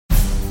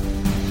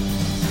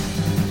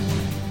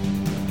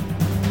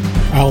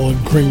Alan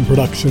Crane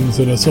Productions,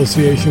 in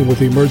association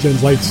with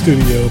Emergent Light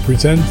Studio,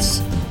 presents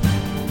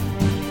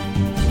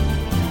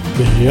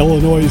the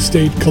Illinois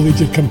State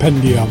Collegiate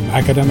Compendium,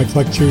 Academic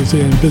Lectures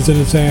in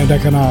Business and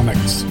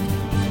Economics.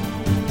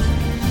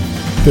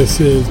 This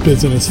is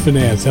Business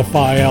Finance,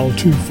 FIL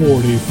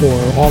 240 for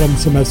autumn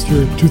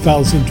semester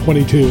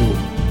 2022.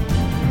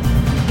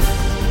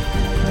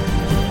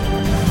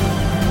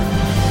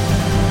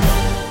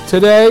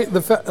 Today,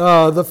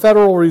 the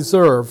Federal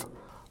Reserve,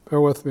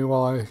 bear with me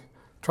while I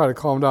try to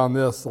calm down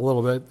this a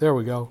little bit. There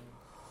we go.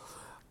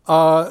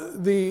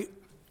 The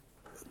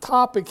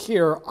topic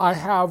here, I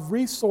have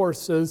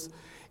resources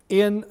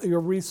in your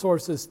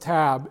resources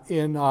tab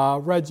in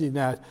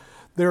ReggieNet.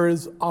 There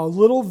is a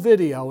little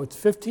video. It's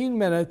 15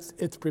 minutes.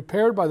 It's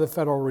prepared by the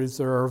Federal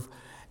Reserve,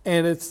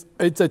 and it's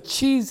a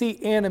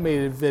cheesy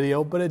animated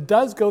video, but it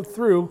does go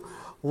through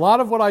a lot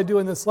of what I do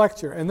in this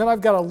lecture. And then I've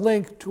got a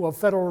link to a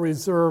Federal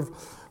Reserve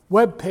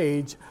web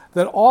page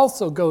that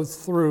also goes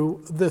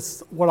through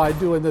this, what I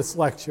do in this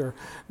lecture.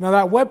 Now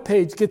that web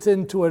page gets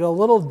into it a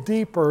little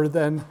deeper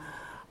than,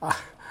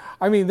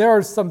 there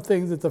are some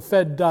things that the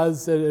Fed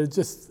does that are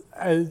just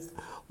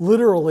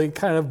literally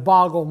kind of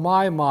boggle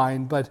my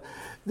mind, but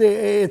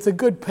it's a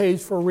good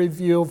page for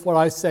review of what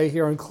I say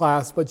here in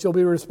class, but you'll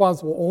be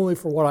responsible only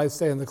for what I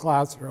say in the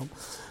classroom.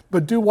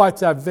 But do watch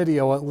that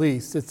video at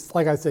least. It's,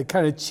 like I said,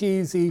 kind of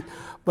cheesy,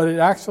 but it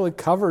actually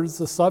covers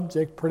the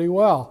subject pretty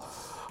well.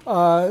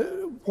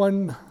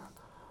 1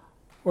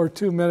 or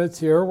 2 minutes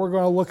here, we're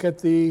going to look at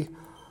the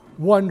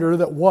wonder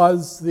that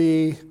was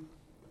the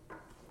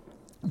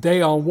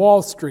day on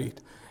Wall Street.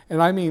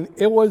 And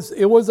it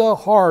was a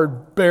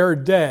hard, bare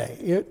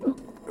day.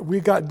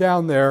 We got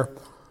down there,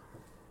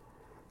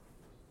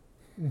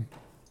 they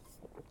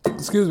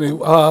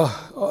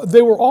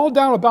were all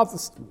down about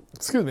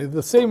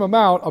the same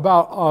amount,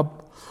 about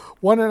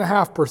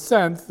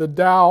 1.5%, the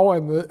Dow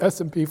and the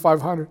S&P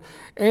 500,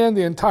 and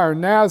the entire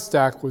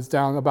NASDAQ was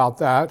down about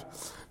that.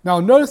 Now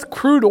notice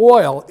crude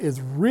oil is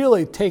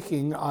really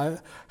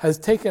has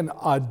taken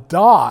a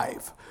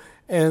dive,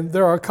 and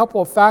there are a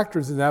couple of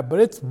factors in that, but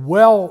it's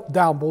well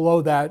down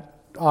below that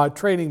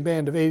trading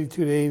band of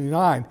 82 to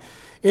 89.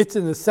 It's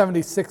in the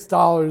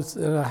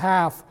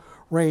 $76.50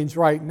 range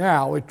right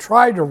now. It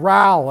tried to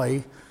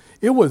rally.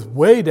 It was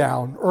way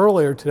down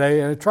earlier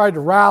today, and it tried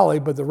to rally,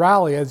 but the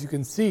rally, as you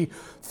can see,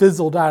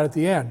 fizzled out at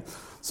the end.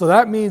 So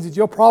that means that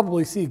you'll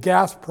probably see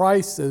gas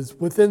prices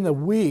within the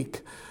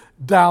week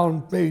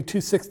down maybe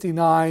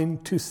 $2.69,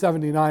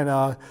 $2.79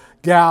 a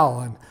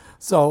gallon.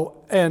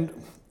 So, and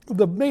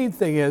the main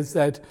thing is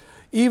that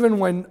even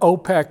when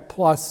OPEC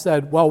Plus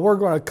said, well, we're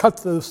going to cut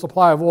the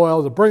supply of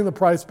oil to bring the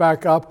price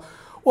back up,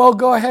 well,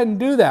 go ahead and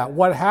do that.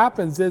 What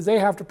happens is they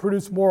have to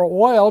produce more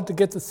oil to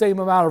get the same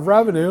amount of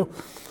revenue.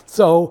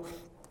 So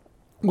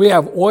we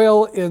have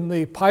oil in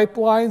the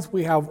pipelines,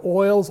 we have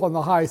oil on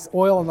the high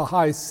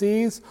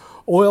seas,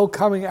 oil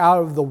coming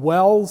out of the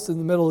wells in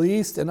the Middle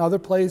East and other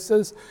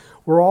places.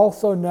 We're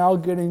also now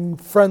getting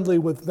friendly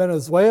with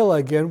Venezuela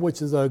again,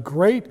 which is a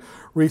great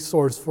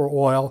resource for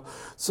oil.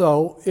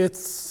 So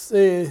it's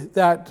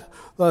that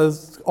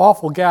those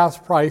awful gas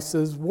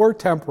prices were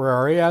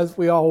temporary, as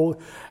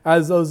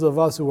those of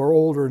us who are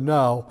older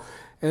know.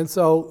 And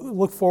so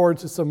look forward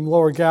to some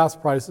lower gas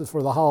prices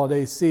for the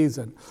holiday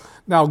season.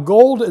 Now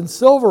gold and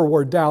silver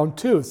were down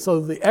too.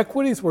 So the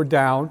equities were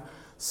down,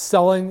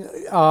 selling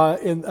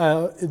in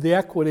the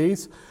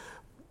equities.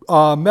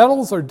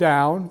 Metals are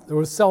down. There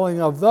was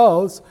selling of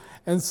those.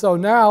 And so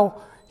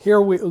now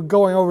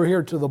going over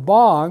here to the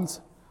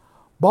bonds,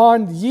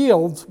 bond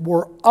yields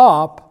were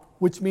up,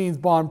 which means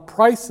bond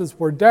prices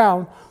were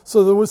down.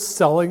 So there was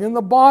selling in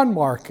the bond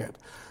market.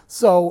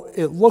 So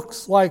it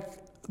looks like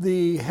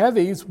the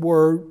heavies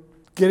were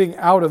getting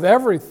out of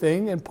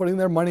everything and putting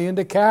their money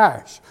into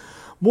cash.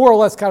 More or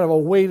less kind of a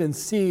wait and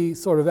see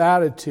sort of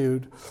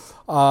attitude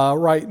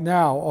right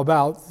now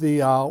about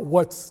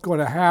what's going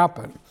to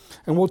happen.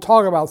 And we'll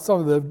talk about some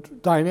of the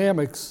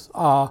dynamics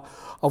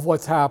of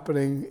what's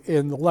happening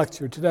in the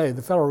lecture today.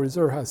 The Federal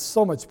Reserve has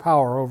so much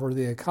power over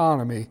the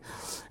economy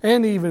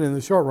and even in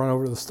the short run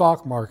over the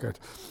stock market.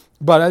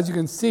 But as you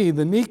can see,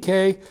 the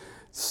Nikkei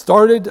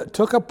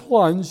took a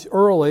plunge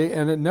early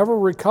and it never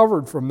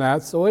recovered from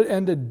that, so it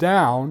ended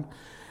down.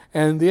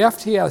 And the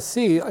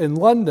FTSE in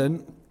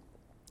London,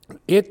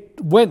 it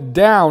went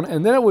down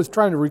and then it was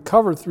trying to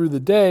recover through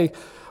the day.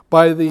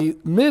 By the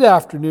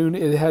mid-afternoon,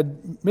 it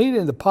had made it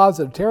into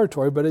positive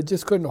territory, but it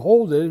just couldn't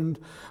hold it. And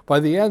by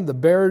the end, the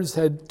bears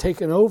had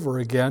taken over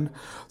again.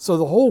 So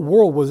the whole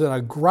world was in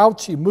a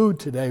grouchy mood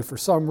today for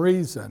some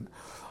reason.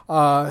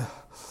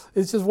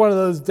 It's just one of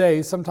those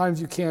days.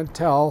 Sometimes you can't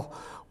tell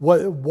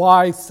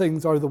why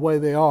things are the way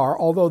they are.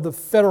 Although the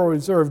Federal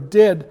Reserve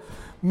did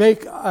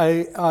make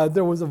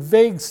there was a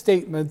vague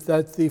statement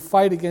that the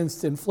fight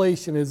against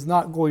inflation is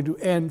not going to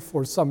end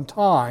for some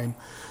time.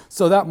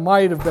 So that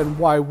might have been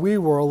why we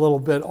were a little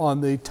bit on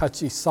the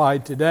touchy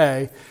side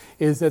today,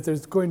 is that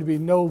there's going to be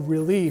no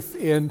relief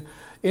in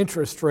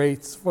interest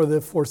rates for the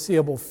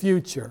foreseeable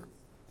future.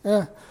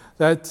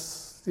 That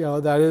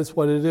is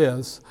what it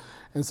is.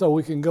 And so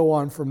we can go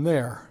on from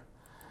there.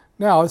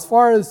 Now, as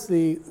far as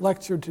the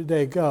lecture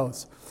today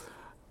goes,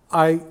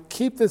 I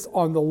keep this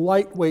on the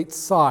lightweight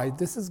side.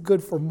 This is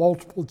good for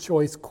multiple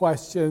choice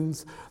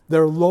questions.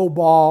 They're low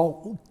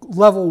ball,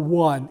 level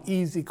 1,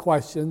 easy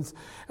questions.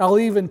 I'll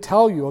even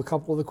tell you a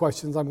couple of the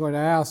questions I'm going to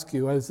ask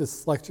you as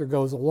this lecture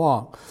goes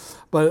along.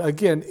 But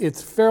again,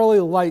 it's fairly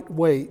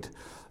lightweight.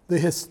 The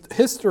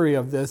history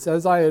of this,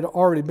 as I had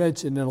already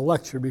mentioned in a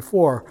lecture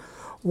before,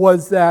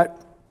 was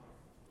that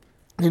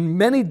in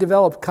many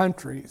developed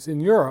countries in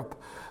Europe,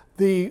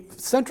 the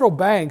central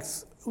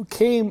banks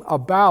came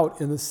about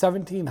in the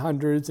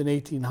 1700s and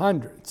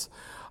 1800s.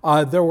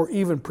 There were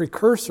even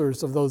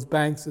precursors of those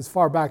banks as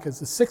far back as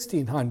the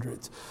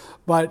 1600s.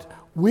 But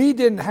we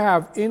didn't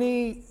have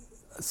any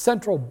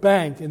central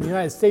bank in the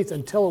United States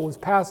until it was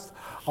passed,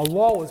 a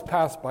law was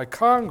passed by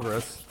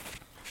Congress.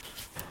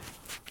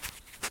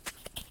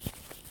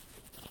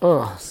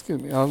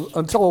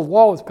 Until a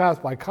law was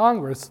passed by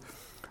Congress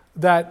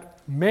that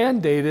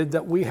mandated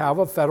that we have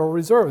a Federal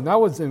Reserve. And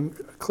that was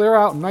clear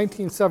out in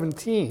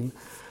 1917.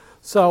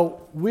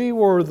 So we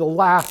were the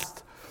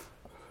last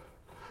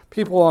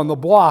people on the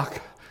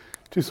block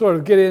to sort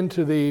of get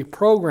into the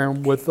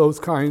program with those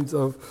kinds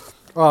of,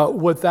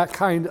 with that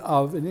kind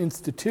of an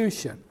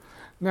institution.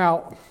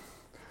 Now,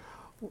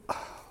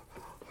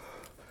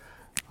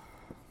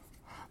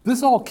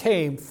 this all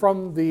came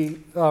from the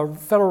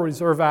Federal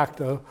Reserve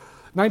Act of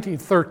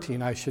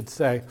 1913, I should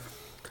say.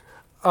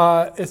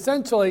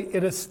 Essentially,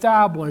 it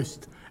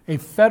established a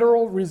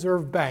Federal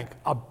Reserve Bank,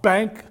 a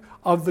bank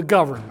of the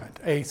government,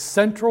 a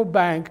central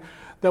bank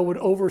that would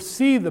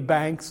oversee the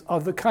banks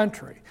of the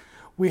country.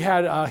 We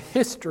had a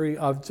history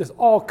of just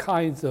all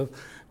kinds of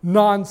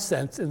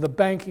nonsense in the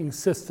banking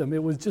system.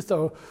 It was just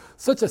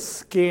such a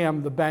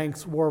scam the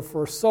banks were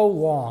for so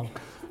long,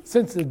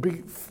 since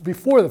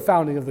before the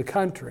founding of the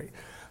country.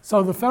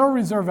 So the Federal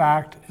Reserve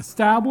Act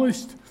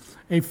established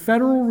a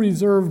Federal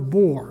Reserve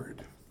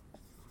Board.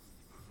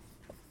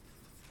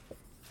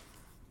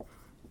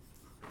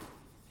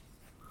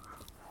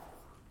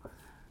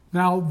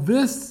 Now,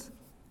 this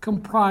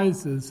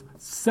comprises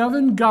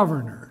 7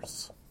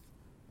 governors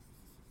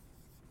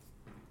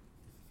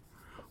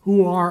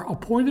who are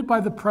appointed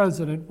by the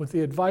president with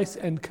the advice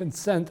and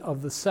consent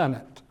of the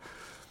Senate.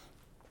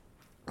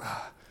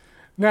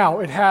 Now,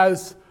 it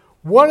has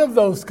one of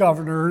those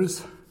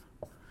governors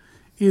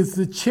is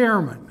the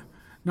chairman.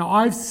 Now,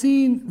 I've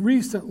seen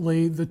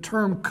recently the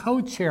term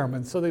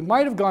co-chairman, so they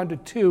might have gone to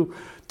 2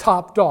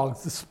 top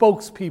dogs, the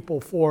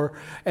spokespeople for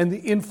and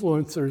the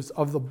influencers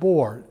of the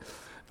board.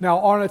 Now,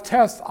 on a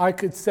test, I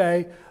could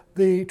say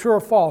the true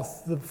or false,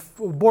 the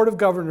Board of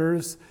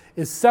Governors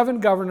is 7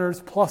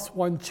 governors plus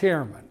 1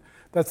 chairman.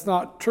 That's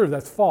not true,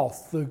 that's false.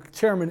 The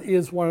chairman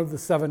is one of the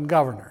 7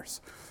 governors.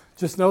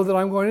 Just know that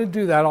I'm going to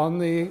do that on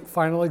the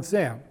final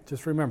exam.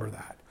 Just remember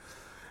that.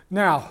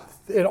 Now,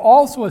 it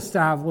also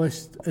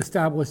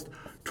established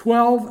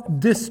 12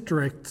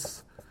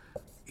 districts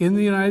in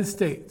the United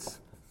States.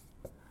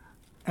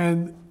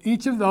 And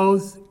each of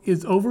those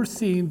is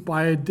overseen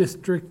by a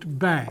district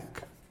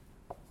bank,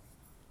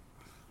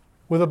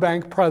 with a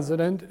bank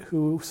president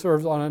who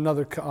serves on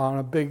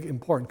a big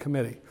important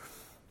committee.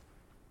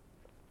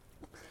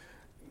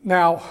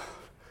 Now,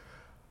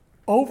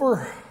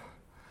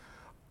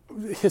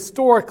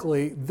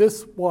 historically,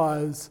 this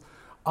was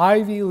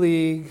Ivy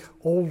League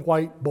old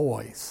white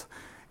boys,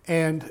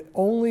 and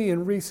only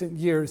in recent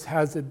years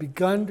has it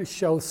begun to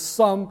show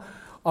some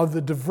of the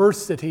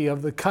diversity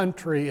of the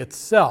country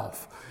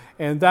itself,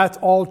 and that's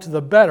all to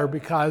the better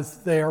because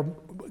there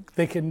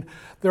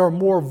are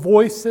more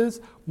voices.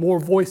 More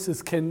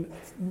voices can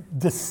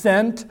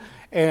dissent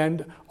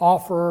and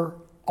offer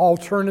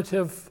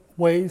alternative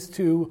ways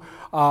to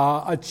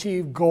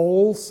achieve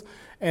goals.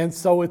 And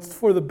so it's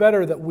for the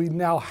better that we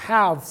now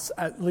have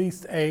at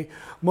least a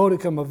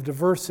modicum of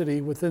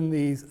diversity within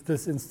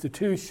this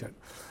institution.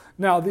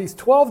 Now, these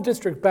 12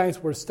 district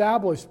banks were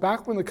established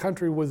back when the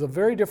country was a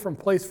very different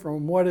place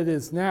from what it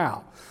is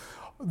now.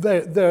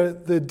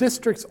 The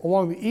districts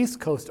along the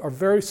East Coast are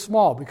very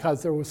small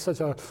because there was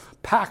such a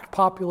packed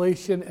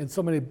population and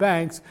so many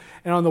banks.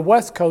 And on the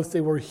West Coast,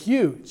 they were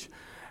huge.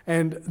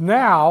 And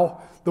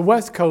now, the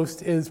West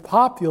Coast is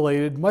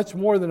populated much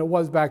more than it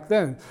was back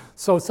then.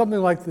 So something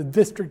like the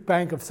District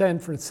Bank of San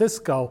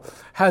Francisco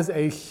has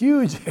a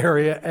huge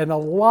area and a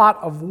lot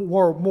of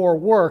more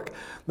work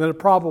than it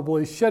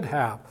probably should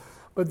have.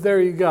 But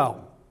there you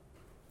go.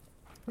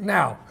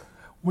 Now,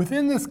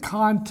 within this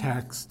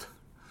context,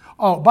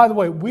 oh, by the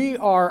way, we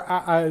are,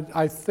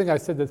 I think I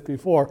said this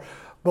before,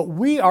 but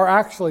we are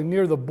actually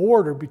near the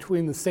border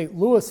between the St.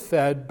 Louis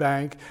Fed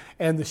Bank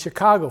and the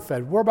Chicago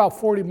Fed. We're about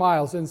 40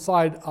 miles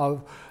inside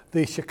of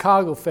the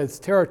Chicago Fed's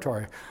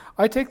territory.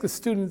 I take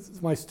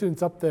my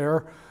students up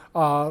there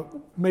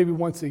maybe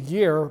once a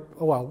year,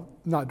 well,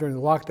 not during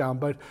the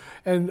lockdown,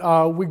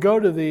 and we go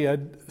to the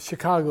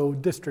Chicago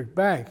District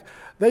Bank.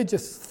 They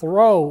just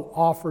throw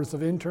offers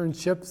of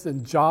internships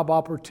and job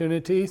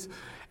opportunities.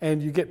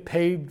 and you get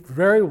paid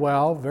very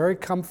well, very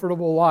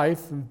comfortable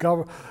life, and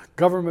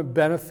government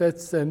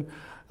benefits, and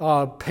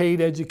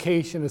paid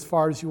education as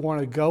far as you want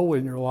to go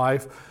in your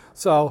life.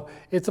 So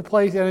it's a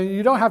place, and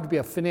you don't have to be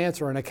a finance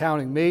or an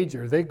accounting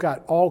major. They've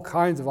got all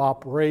kinds of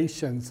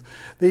operations.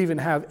 They even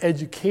have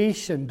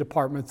education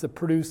departments that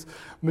produce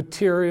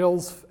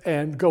materials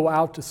and go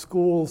out to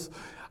schools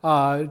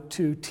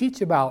to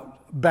teach about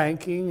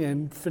banking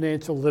and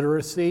financial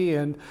literacy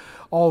and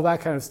all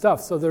that kind of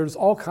stuff. So there's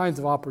all kinds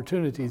of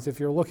opportunities if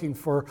you're looking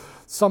for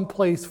some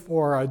place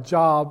for a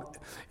job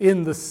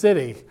in the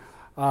city,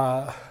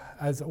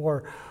 as it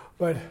were.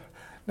 But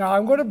now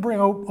I'm going to bring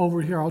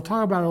over here, I'll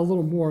talk about it a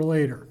little more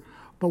later,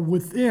 but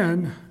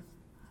within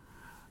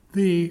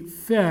the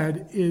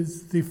Fed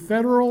is the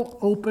Federal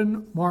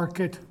Open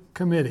Market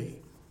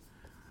Committee,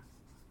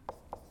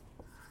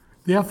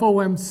 the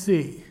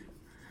FOMC.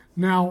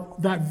 Now,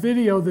 that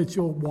video that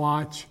you'll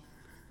watch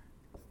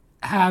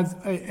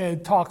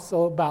it talks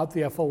about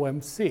the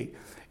FOMC.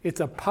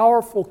 It's a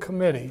powerful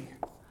committee,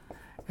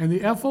 and the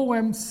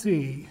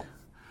FOMC,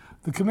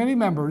 the committee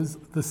members,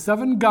 the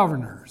 7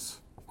 governors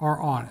are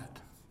on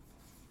it.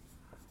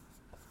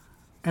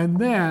 And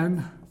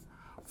then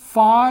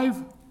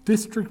 5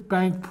 district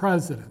bank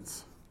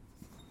presidents.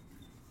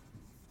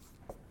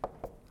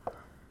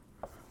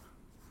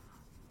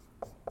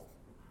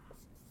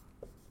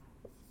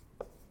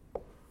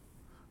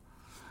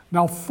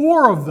 Now,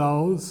 4 of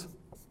those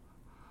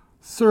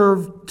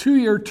serve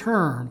 2-year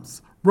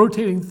terms,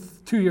 rotating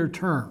 2-year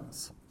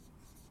terms.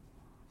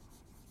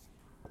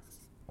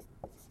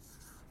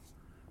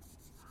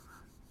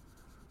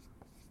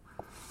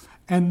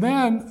 And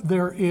then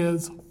there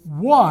is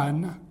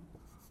 1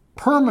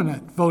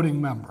 permanent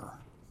voting member.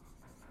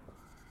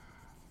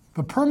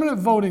 The permanent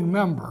voting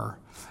member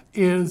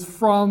is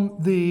from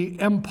the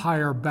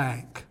Empire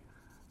Bank,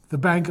 the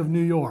Bank of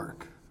New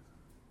York.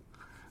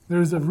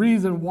 There's a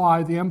reason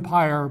why the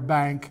Empire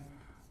Bank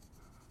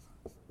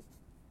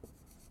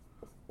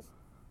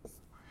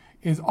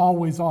is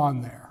always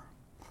on there.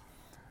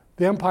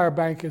 The Empire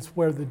Bank is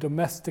where the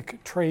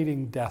domestic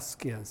trading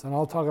desk is, and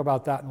I'll talk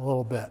about that in a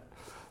little bit.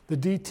 The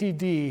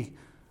DTD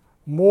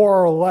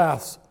more or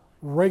less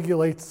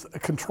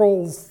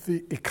controls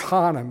the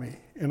economy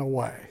in a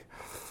way.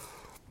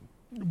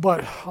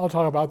 But I'll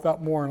talk about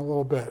that more in a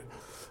little bit.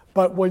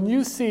 But when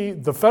you see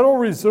the Federal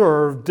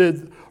Reserve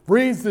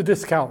raise the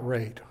discount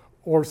rate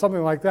or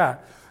something like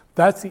that,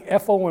 that's the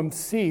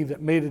FOMC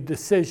that made a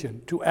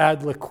decision to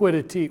add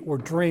liquidity or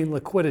drain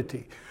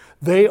liquidity.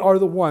 They are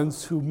the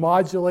ones who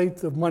modulate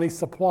the money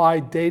supply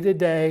day to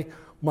day,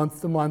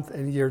 month to month,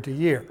 and year to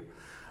year.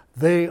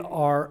 They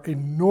are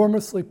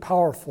enormously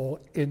powerful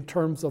in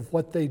terms of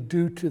what they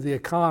do to the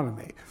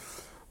economy.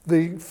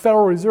 The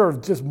Federal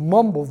Reserve just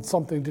mumbled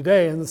something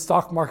today and the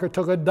stock market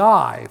took a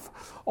dive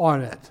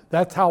on it.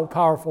 That's how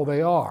powerful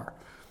they are.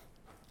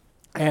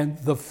 And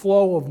the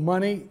flow of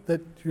money that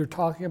you're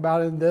talking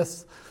about in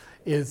this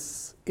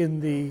is in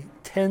the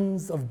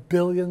tens of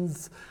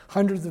billions,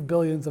 hundreds of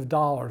billions of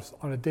dollars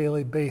on a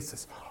daily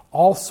basis,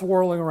 all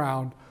swirling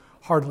around.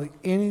 Hardly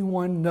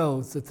anyone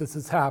knows that this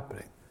is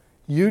happening.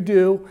 You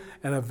do,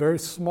 and a very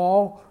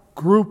small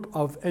group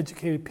of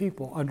educated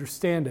people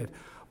understand it,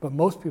 but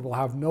most people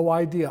have no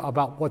idea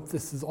about what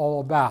this is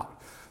all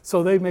about.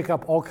 So they make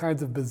up all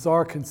kinds of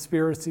bizarre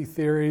conspiracy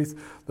theories.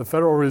 The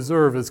Federal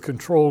Reserve is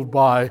controlled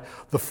by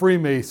the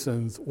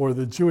Freemasons or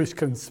the Jewish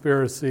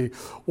conspiracy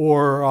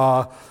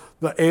or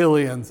the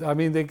aliens. I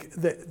mean,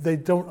 they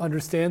don't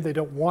understand, they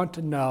don't want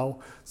to know,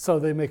 so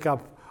they make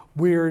up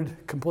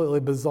weird,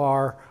 completely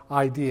bizarre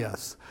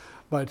ideas.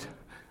 But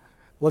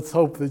let's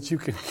hope that you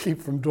can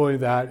keep from doing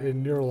that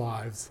in your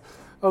lives.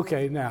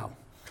 Okay, now,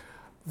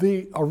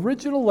 the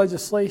original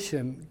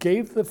legislation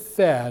gave the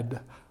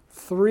Fed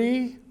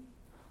 3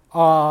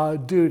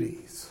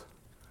 duties.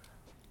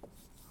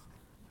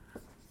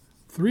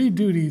 3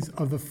 duties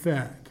of the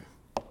Fed.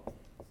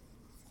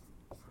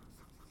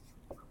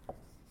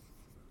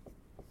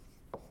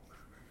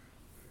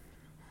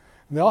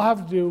 And they all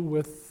have to do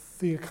with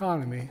the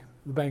economy,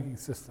 the banking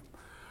system.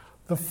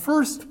 The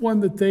first one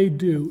that they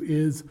do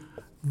is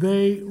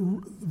they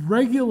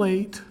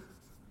regulate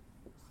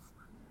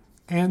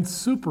and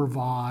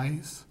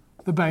supervise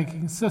the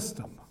banking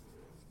system.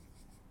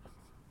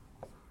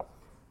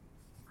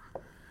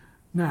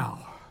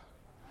 Now,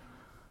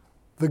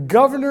 the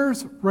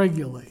governors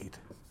regulate.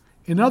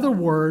 In other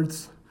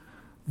words,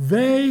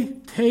 they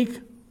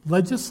take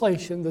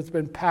legislation that's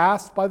been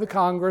passed by the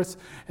Congress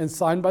and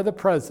signed by the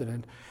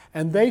president,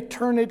 and they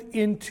turn it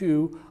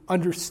into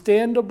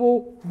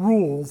understandable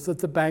rules that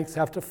the banks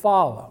have to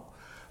follow.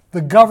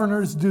 The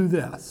governors do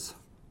this.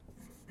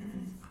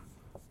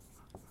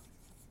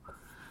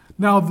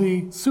 Now,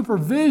 the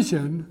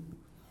supervision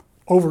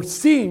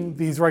overseeing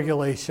these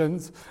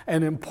regulations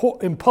and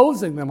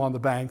imposing them on the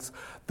banks,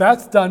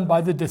 that's done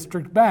by the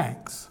district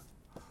banks.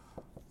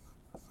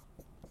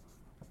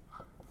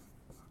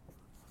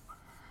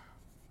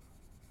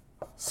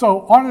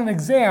 So on an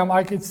exam,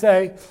 I could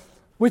say,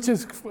 which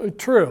is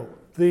true?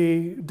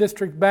 The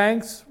district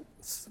banks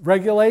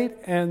regulate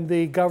and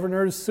the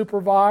governors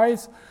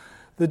supervise.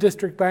 The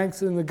district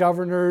banks and the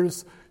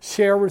governors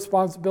share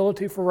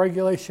responsibility for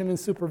regulation and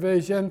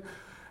supervision.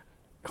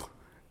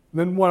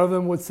 Then one of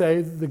them would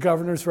say the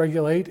governors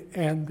regulate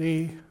and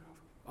the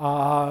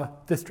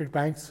district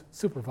banks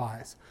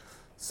supervise.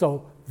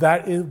 So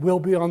that will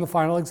be on the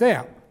final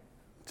exam.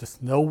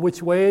 Just know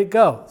which way it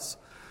goes.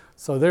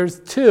 So there's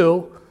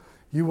two.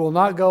 You will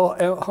not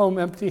go home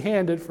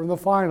empty-handed from the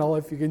final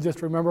if you can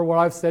just remember what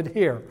I've said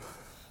here.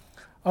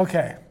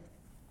 Okay,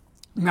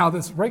 now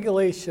this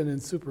regulation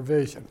and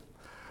supervision,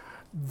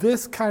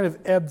 this kind of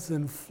ebbs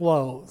and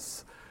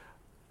flows.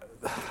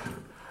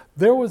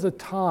 There was a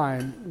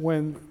time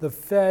when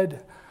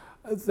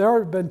there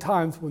have been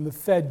times when the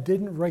Fed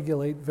didn't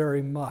regulate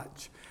very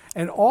much.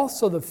 And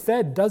also the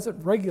Fed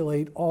doesn't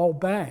regulate all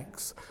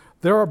banks.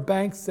 There are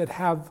banks that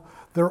have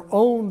their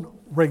own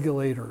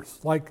regulators,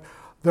 like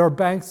there are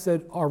banks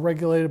that are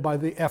regulated by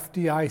the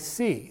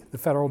FDIC, the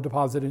Federal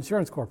Deposit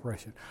Insurance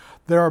Corporation.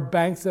 There are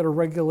banks that are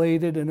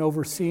regulated and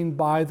overseen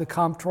by the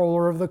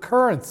Comptroller of the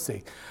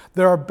Currency.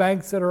 There are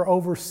banks that are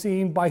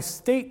overseen by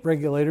state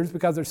regulators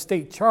because they're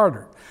state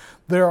chartered.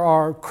 There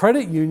are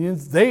credit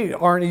unions, they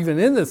aren't even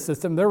in this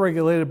system, they're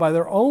regulated by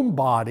their own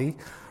body,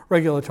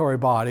 regulatory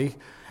body,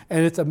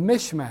 and it's a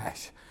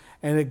mishmash.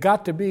 And it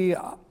got to be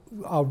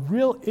a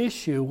real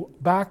issue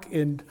back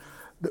in,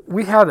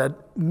 we had a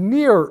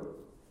near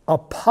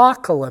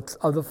apocalypse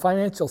of the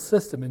financial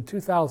system in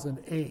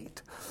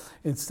 2008.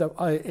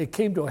 It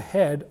came to a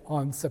head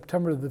on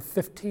September the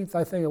 15th,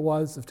 I think it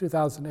was, of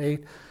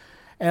 2008.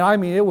 And I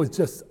mean, it was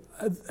just,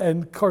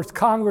 and of course,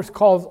 Congress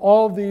calls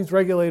all of these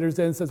regulators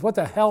in and says, what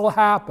the hell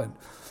happened?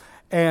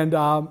 And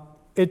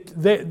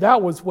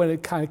that was when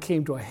it kind of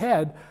came to a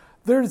head.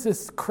 There's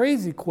this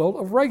crazy quilt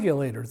of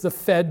regulators. The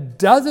Fed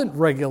doesn't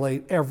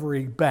regulate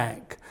every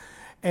bank.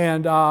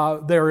 And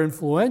they're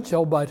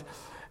influential,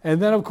 and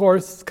then, of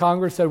course,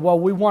 Congress said, well,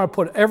 we want to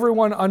put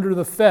everyone under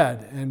the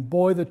Fed. And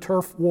boy, the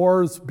turf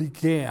wars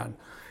began.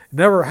 It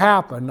never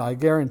happened, I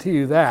guarantee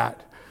you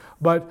that.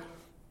 But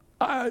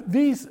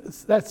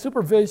that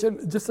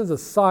supervision, just as a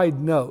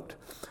side note,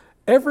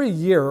 every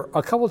year,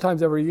 a couple of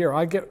times every year,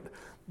 I get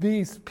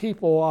these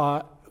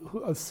people,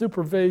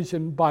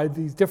 supervision by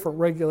these different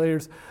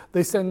regulators.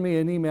 They send me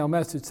an email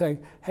message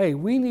saying, hey,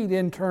 we need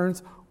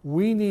interns.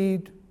 We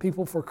need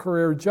people for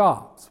career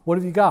jobs. What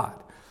have you got?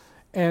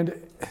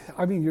 And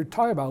I mean, you're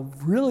talking about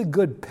really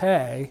good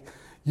pay.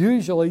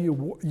 Usually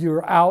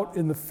you're out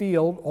in the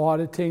field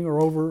auditing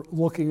or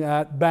overlooking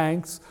at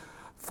banks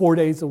 4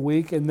 days a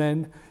week, and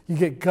then you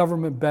get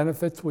government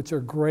benefits, which are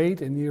great,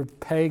 and your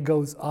pay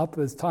goes up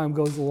as time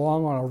goes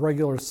along on a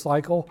regular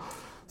cycle.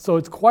 So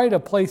it's quite a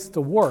place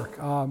to work.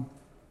 I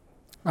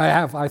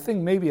have, I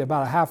think, maybe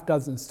about a half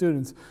dozen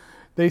students.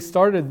 They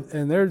started,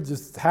 and they're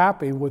just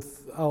happy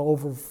with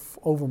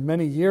over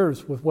many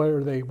years with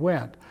where they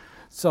went.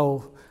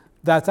 So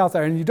that's out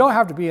there. And you don't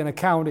have to be an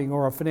accounting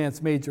or a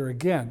finance major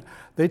again.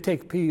 They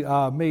take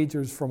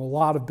majors from a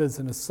lot of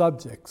business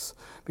subjects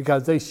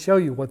because they show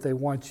you what they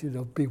want you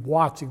to be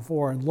watching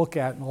for and look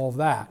at and all of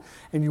that.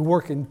 And you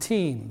work in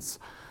teams,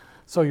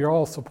 so you're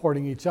all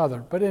supporting each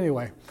other. But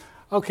anyway,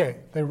 okay,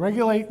 they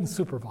regulate and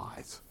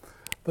supervise.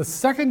 The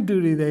second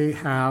duty they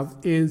have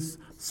is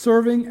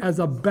serving as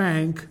a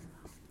bank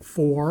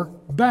for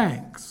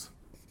banks.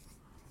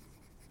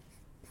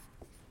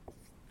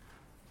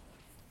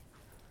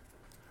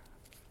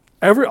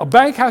 A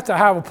bank has to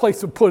have a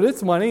place to put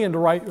its money and to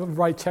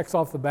write checks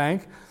off the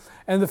bank,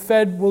 and the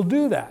Fed will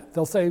do that.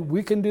 They'll say,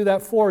 we can do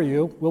that for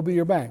you, we'll be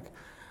your bank.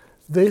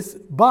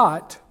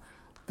 But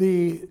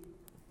the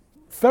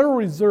Federal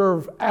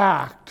Reserve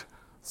Act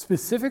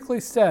specifically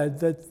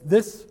said that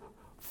this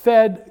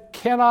Fed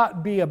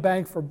cannot be a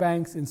bank for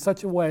banks in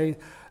such a way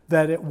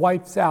that it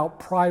wipes out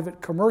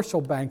private commercial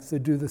banks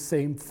that do the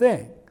same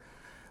thing.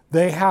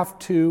 They have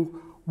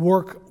to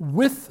work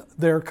with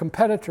their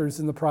competitors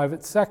in the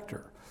private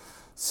sector.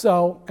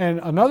 So, and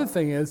another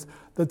thing is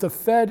that the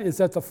Fed is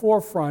at the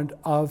forefront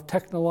of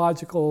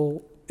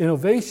technological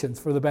innovations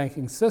for the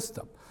banking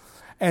system.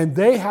 And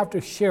they have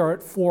to share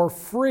it for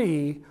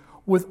free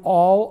with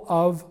all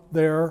of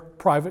their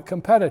private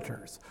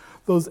competitors.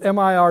 Those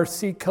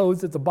MIRC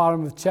codes at the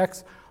bottom of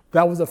checks,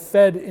 that was a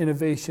Fed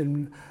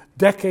innovation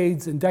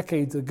decades and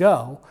decades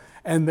ago.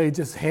 And they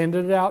just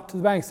handed it out to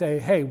the bank, say,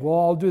 hey, we'll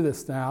all do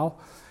this now.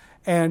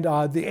 And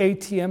the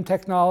ATM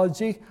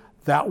technology,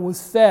 that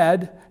was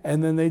Fed,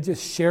 and then they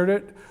just shared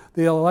it,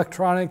 the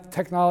electronic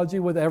technology,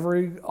 with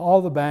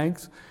all the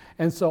banks.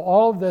 And so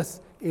all of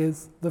this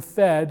is the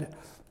Fed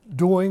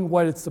doing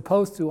what it's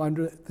supposed to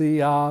under the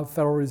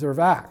Federal Reserve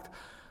Act.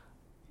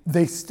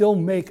 They still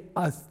make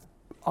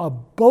a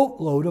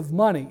boatload of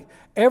money.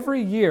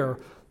 Every year,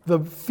 the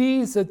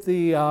fees that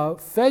the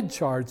Fed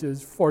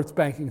charges for its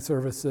banking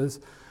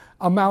services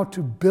amount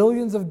to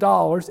billions of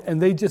dollars,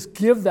 and they just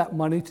give that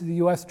money to the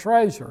U.S.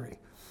 Treasury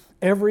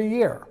every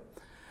year.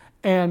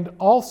 And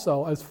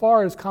also, as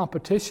far as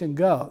competition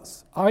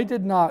goes, I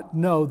did not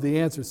know the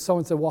answer.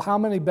 Someone said, well, how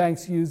many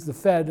banks use the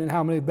Fed and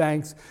how many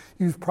banks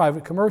use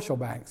private commercial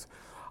banks?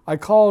 I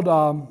called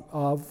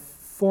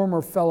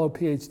former fellow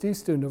PhD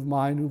student of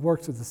mine who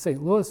works at the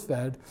St. Louis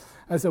Fed.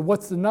 I said,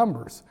 what's the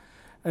numbers?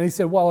 And he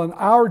said, well, in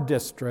our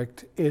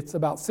district, it's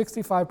about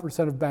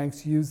 65% of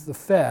banks use the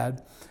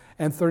Fed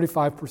and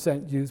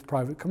 35% use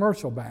private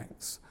commercial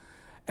banks.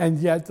 And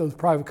yet those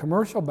private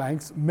commercial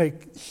banks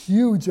make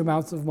huge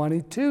amounts of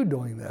money too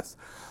doing this.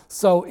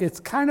 So it's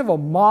kind of a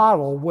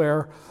model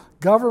where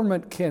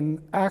government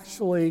can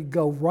actually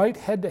go right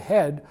head to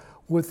head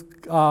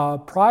with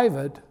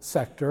private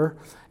sector,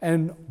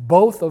 and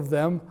both of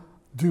them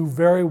do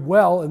very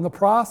well in the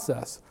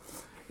process.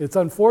 It's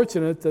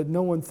unfortunate that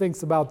no one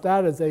thinks about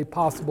that as a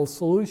possible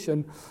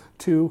solution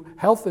to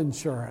health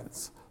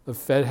insurance. The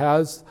Fed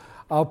has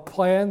a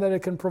plan that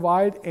it can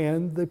provide,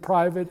 and the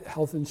private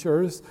health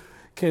insurers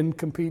can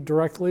compete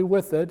directly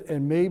with it,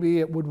 and maybe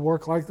it would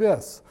work like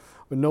this.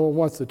 But no one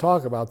wants to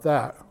talk about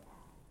that.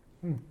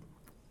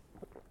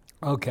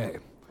 Okay,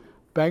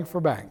 bank for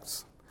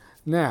banks.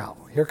 Now,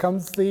 here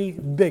comes the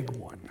big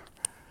one.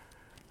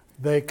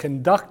 They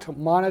conduct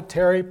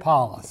monetary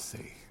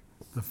policy.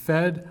 The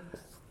Fed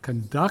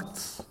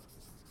conducts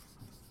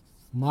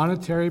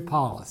monetary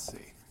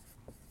policy.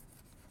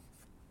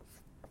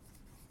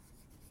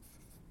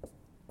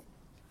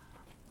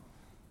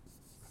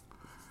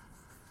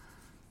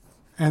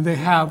 And they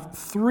have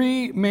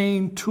three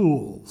main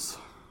tools.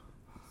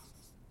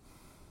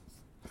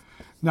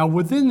 Now,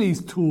 within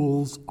these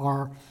tools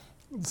are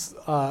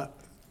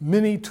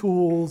mini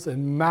tools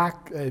and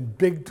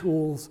big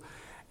tools,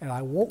 and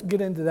I won't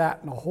get into that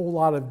in a whole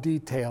lot of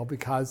detail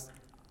because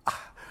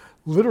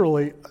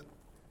literally,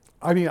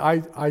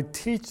 I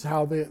teach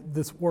how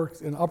this works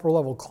in upper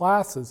level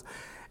classes,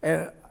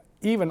 and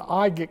even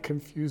I get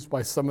confused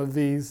by some of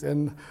these,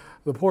 and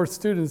the poor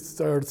students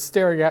are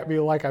staring at me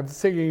like I'm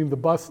singing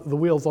the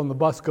wheels on the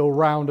bus go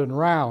round and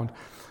round.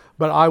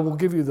 But I will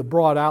give you the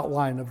broad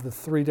outline of the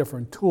three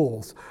different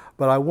tools,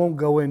 but I won't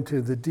go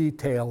into the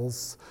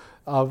details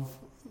of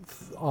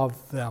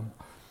them.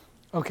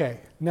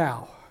 Okay,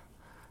 now,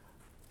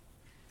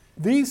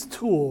 these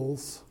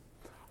tools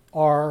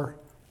are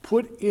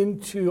put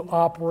into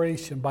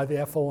operation by the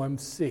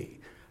FOMC.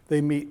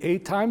 They meet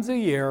 8 times a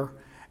year,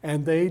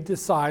 and they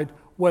decide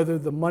whether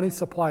the money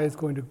supply is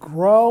going to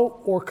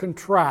grow or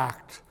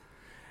contract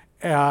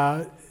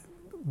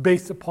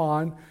based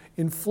upon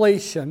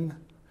inflation,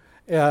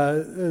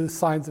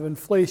 signs of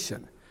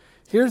inflation.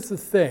 Here's the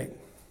thing.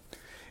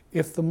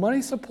 If the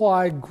money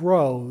supply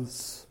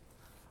grows,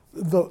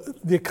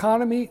 the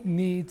economy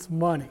needs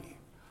money.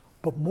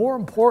 But more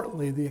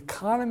importantly, the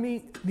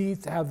economy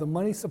needs to have the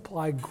money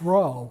supply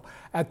grow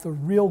at the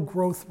real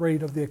growth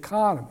rate of the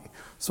economy.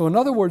 So in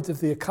other words, if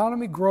the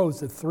economy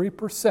grows at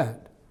 3%,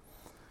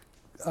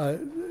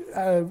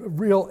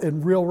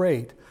 real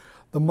rate,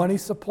 the money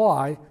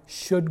supply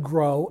should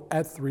grow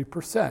at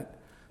 3%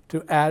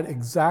 to add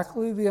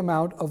exactly the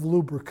amount of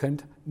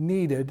lubricant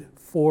needed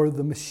for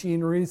the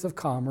machineries of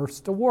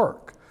commerce to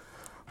work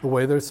the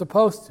way they're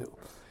supposed to.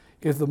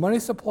 If the money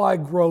supply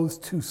grows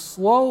too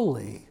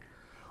slowly,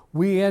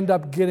 we end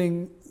up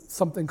getting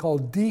something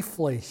called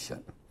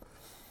deflation.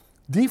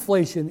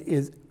 Deflation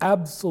is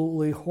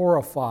absolutely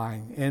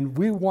horrifying, and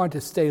we want to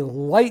stay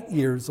light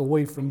years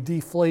away from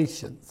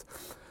deflations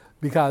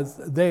because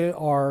they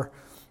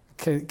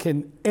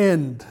can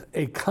end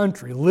a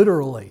country,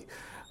 literally.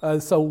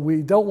 So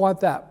we don't want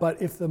that. But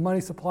if the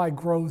money supply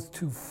grows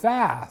too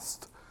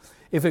fast,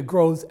 if it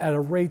grows at a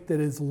rate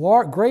that is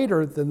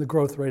greater than the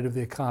growth rate of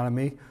the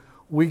economy,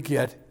 we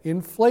get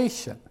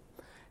inflation,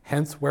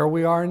 hence where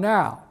we are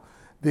now.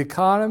 The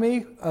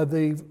economy,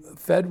 the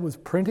Fed was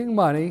printing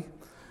money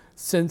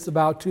since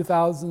about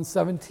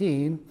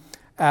 2017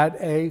 at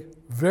a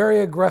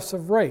very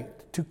aggressive rate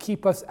to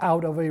keep us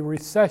out of a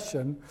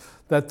recession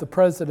that the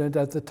president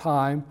at the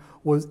time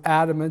was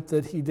adamant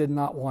that he did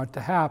not want to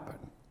happen.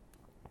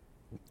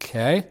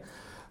 Okay,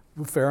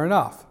 fair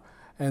enough.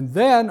 And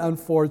then,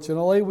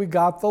 unfortunately, we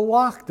got the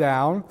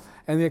lockdown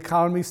and the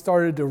economy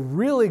started to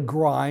really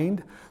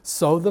grind,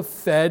 so the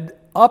Fed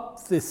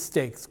upped the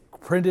stakes,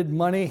 printed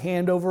money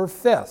hand over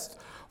fist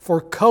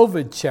for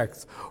COVID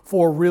checks,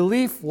 for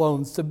relief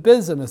loans to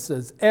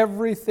businesses.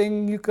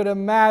 Everything you could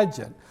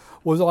imagine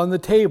was on the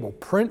table.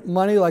 Print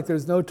money like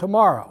there's no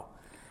tomorrow.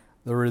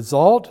 The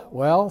result,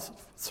 well,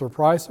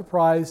 surprise,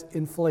 surprise,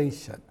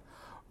 inflation.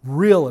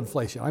 Real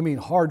inflation. I mean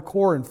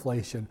hardcore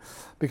inflation,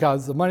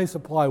 because the money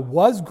supply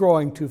was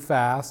growing too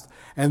fast,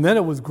 and then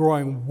it was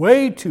growing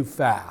way too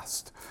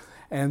fast.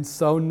 And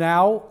so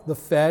now the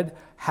Fed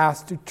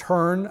has to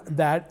turn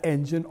that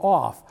engine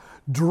off,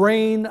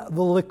 drain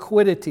the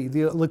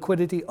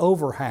liquidity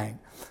overhang,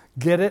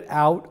 get it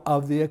out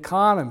of the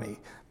economy.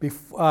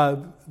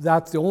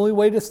 That's the only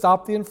way to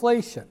stop the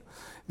inflation.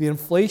 The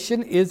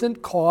inflation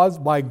isn't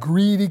caused by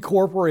greedy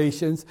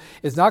corporations.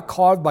 It's not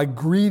caused by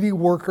greedy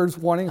workers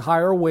wanting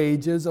higher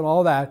wages and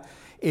all that.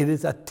 It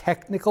is a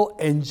technical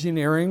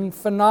engineering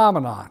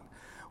phenomenon.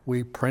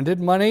 We printed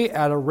money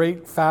at a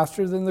rate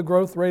faster than the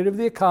growth rate of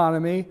the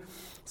economy.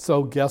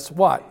 So guess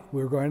what?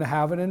 We're going to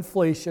have an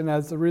inflation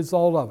as a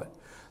result of it.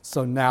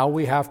 So now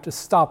we have to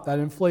stop that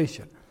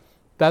inflation.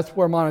 That's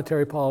where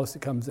monetary policy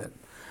comes in.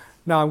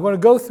 Now I'm going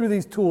to go through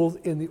these tools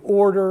in the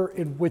order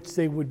in which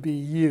they would be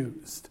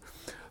used.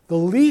 The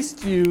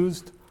least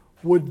used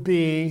would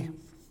be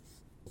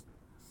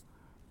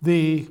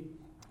the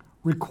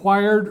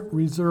required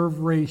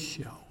reserve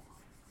ratio.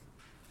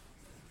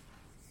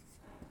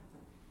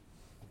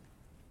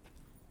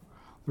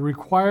 The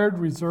required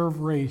reserve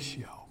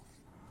ratio.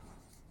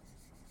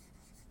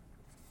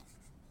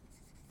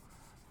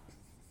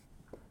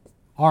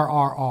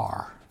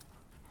 RRR.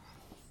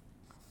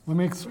 Let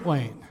me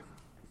explain.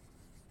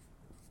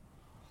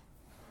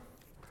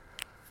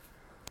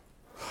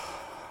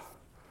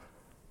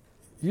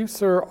 You,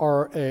 sir,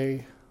 are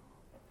a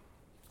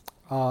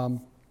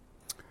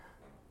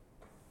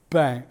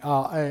bank,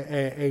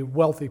 a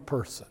wealthy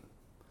person,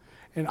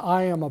 and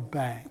I am a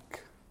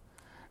bank.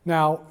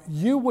 Now,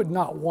 you would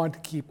not want to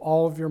keep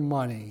all of your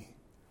money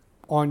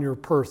on your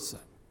person.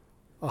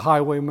 A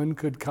highwayman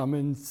could come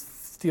and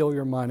steal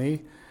your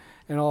money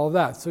and all of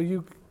that. So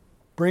you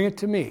bring it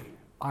to me.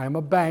 I am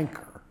a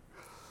banker.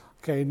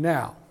 Okay,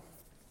 now,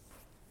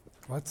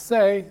 let's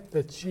say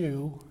that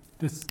you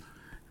just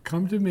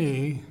come to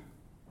me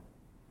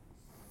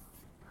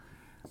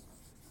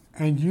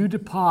and you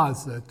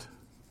deposit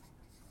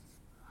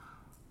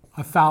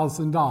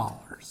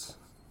 $1,000.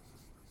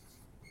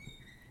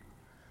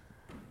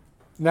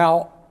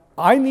 Now,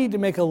 I need to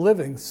make a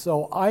living,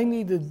 so I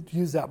need to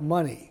use that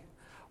money.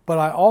 But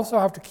I also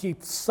have to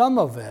keep some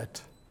of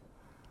it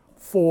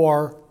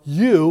for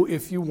you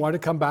if you want to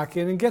come back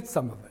in and get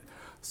some of it.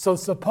 So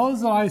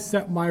suppose that I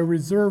set my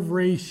reserve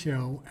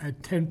ratio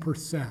at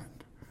 10%.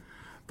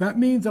 That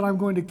means that I'm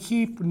going to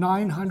keep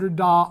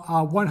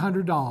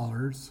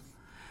 $100,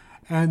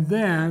 and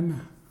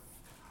then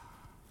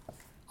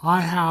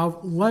I have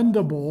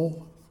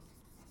lendable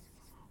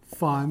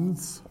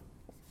funds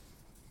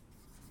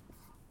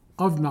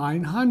of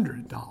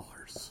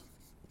 $900.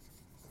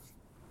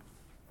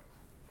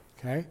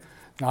 Okay?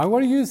 Now I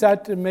want to use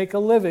that to make a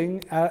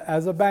living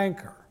as a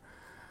banker.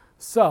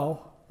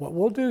 So what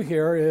we'll do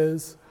here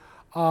is,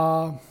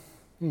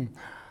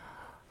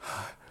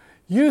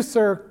 you,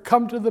 sir,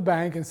 come to the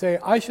bank and say,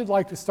 I should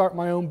like to start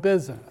my own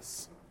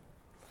business.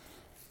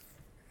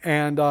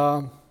 And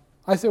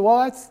I say, well,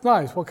 that's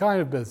nice. What kind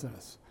of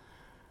business?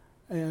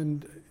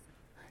 And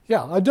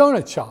yeah, a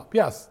donut shop.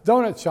 Yes,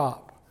 donut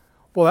shop.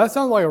 Well, that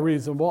sounds like a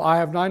reasonable. I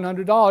have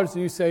 $900,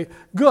 and you say,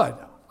 good,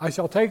 I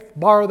shall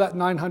borrow that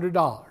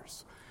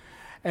 $900.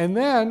 And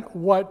then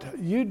what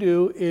you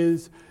do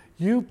is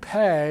you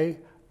pay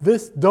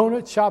this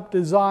donut shop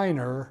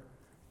designer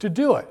to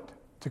do it,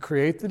 to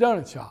create the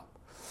donut shop.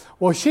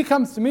 Well, she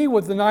comes to me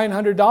with the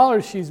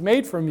 $900 she's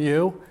made from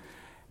you,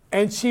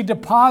 and she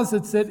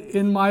deposits it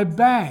in my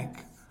bank.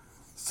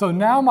 So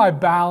now my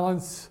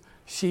balance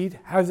sheet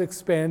has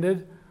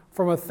expanded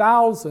from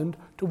 $1,000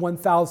 to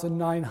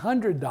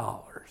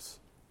 $1,900.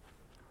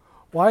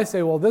 Well, I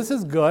say, well, this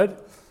is good.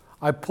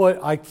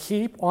 I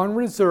keep on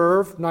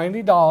reserve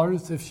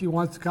 $90 if she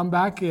wants to come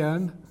back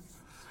in,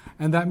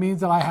 and that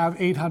means that I have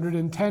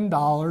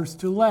 $810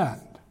 to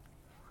lend.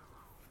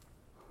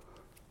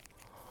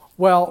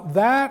 Well,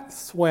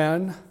 that's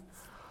when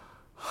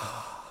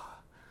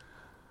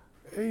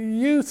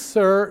you,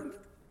 sir,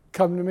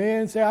 come to me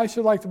and say, I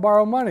should like to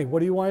borrow money. What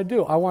do you want to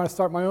do? I want to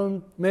start my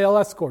own mail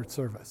escort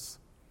service.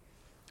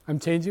 I'm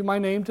changing my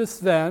name to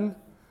Sven,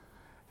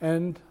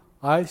 and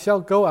I shall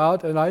go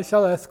out and I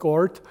shall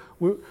escort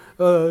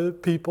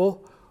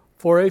people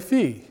for a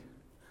fee.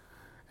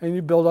 And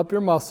you build up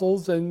your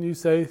muscles and you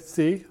say,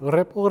 see,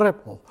 ripple,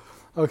 ripple.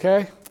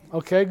 Okay?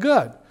 Okay,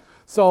 good.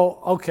 So,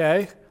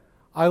 okay,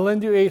 I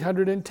lend you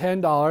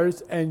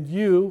 $810 and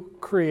you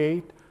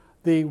create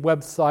the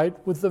website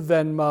with the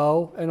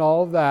Venmo and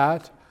all of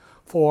that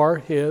for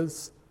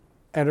his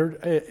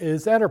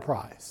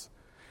enterprise.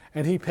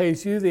 And he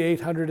pays you the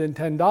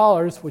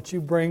 $810, which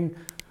you bring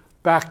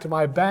back to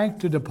my bank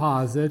to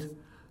deposit.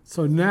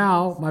 So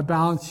now my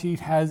balance sheet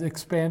has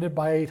expanded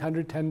by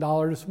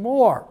 $810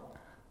 more.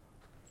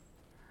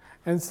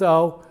 And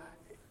so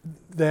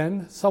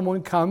then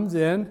someone comes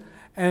in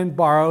and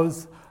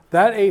borrows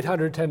that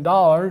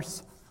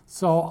 $810.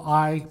 So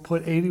I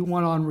put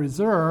 81 on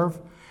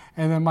reserve,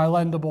 and then my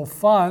lendable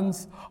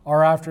funds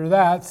are after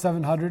that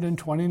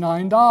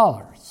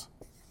 $729,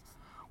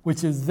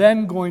 which is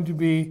then going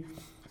to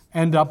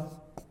end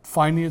up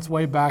finding its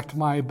way back to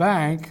my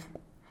bank,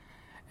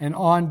 and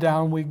on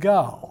down we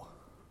go.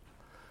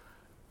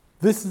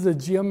 This is a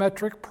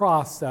geometric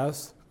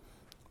process.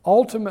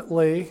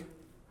 Ultimately,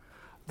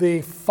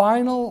 the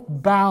final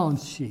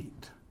balance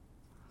sheet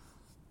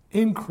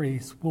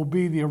increase will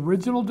be the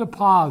original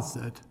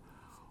deposit,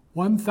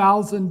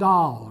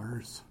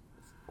 $1,000,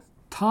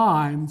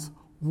 times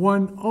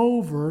 1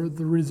 over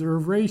the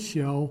reserve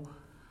ratio.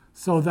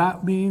 So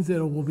that means that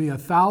it will be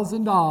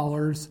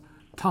 $1,000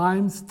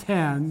 times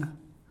 10,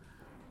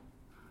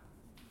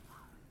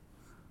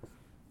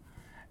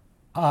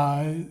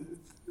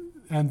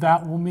 and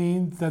that will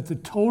mean that the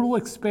total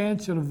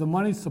expansion of the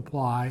money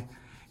supply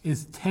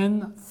is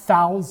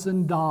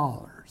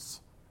 $10,000.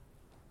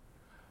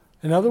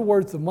 In other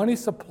words, the money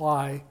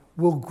supply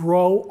will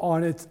grow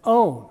on its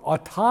own,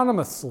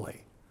 autonomously.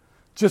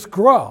 Just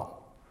grow.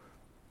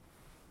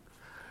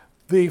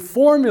 The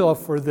formula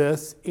for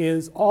this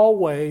is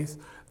always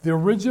the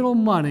original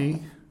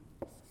money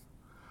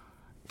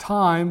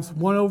times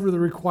 1 over the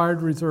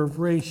required reserve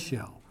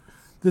ratio.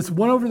 This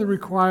 1 over the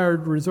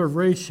required reserve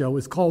ratio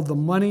is called the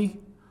money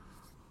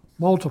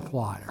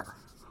multiplier.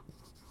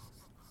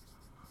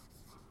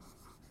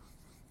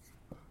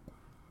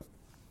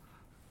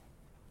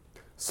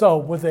 So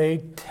with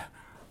a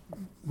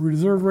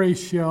reserve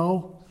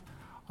ratio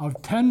of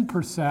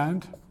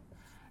 10%,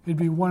 it'd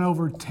be 1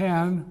 over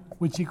 10,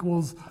 which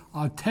equals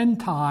 10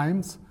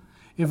 times.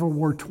 If it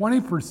were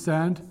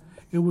 20%,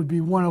 it would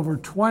be 1 over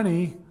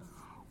 20,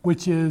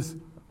 which is,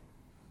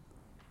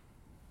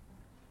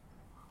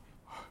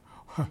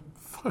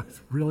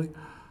 really?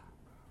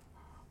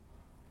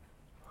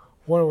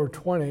 1 over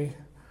 20,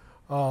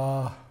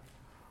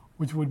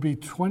 which would be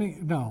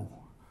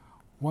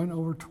 1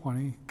 over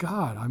 20.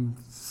 God, I'm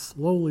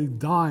slowly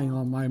dying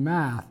on my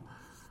math.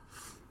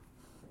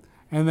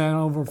 And then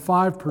over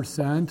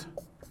 5%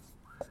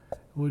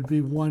 would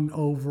be 1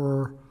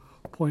 over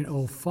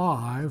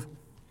 0.05,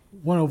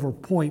 1 over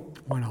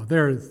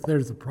 0.10.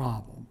 There's the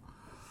problem.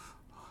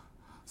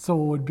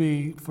 So it would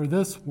be, for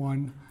this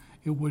one,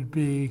 it would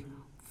be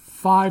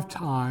 5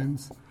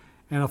 times,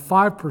 and a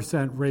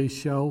 5%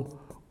 ratio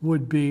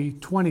would be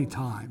 20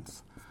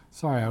 times.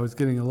 Sorry, I was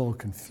getting a little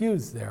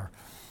confused there.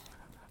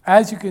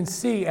 As you can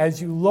see,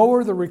 as you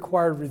lower the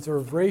required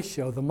reserve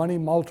ratio, the money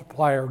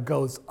multiplier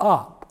goes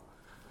up.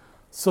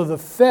 So the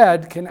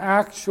Fed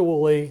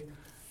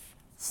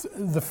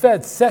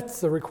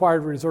sets the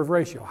required reserve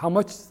ratio, how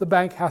much the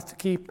bank has to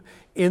keep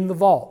in the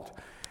vault.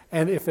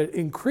 And if it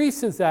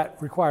increases that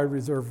required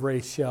reserve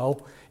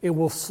ratio, it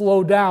will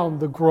slow down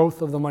the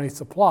growth of the money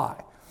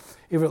supply.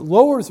 If it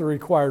lowers the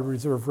required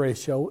reserve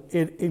ratio,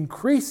 it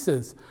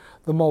increases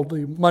the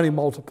money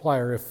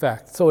multiplier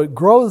effect. So it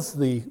grows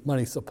the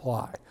money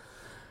supply.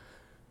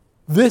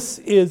 This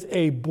is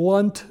a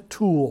blunt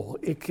tool.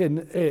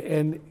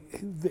 And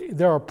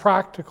there are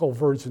practical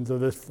versions of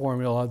this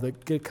formula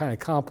that get kind of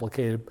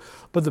complicated,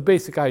 but the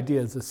basic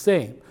idea is the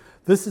same.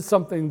 This is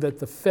something that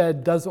the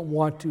Fed doesn't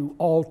want to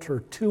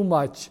alter too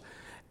much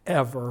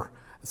ever,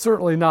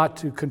 certainly not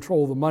to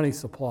control the money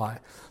supply.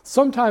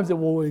 Sometimes it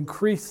will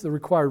increase the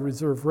required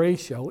reserve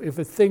ratio if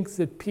it thinks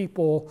that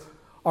people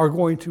are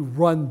going to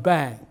run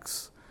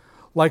banks.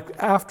 Like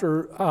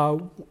after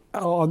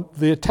on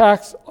the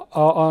attacks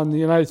on the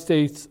United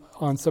States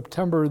on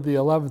September the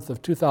 11th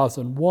of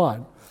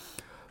 2001,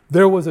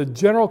 there was a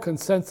general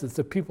consensus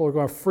that people are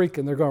going to freak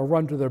and they're going to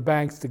run to their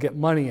banks to get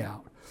money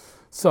out.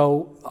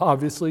 So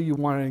obviously you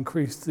want to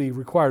increase the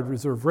required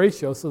reserve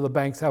ratio so the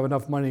banks have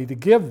enough money to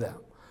give them.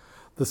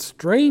 The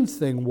strange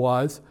thing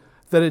was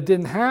that it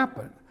didn't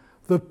happen.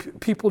 The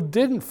people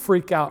didn't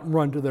freak out and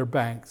run to their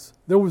banks.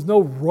 There was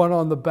no run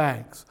on the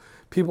banks.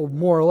 People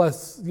more or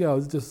less,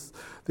 just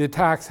the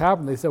attacks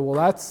happened. They said, well,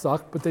 that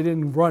sucked, but they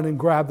didn't run and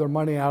grab their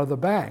money out of the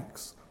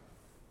banks.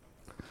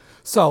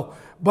 So,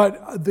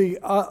 but the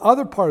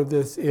other part of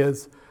this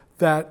is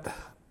that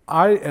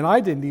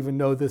I didn't even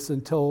know this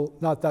until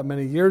not that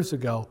many years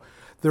ago,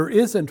 there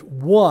isn't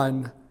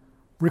one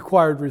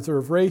required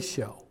reserve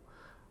ratio.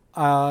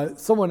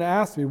 Someone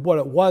asked me what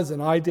it was,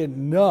 and I didn't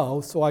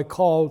know, so I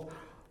called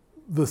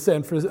the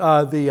St.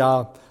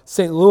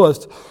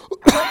 Louis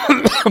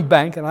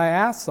bank, and I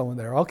asked someone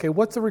there, okay,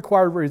 what's the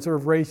required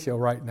reserve ratio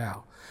right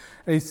now?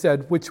 And he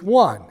said, which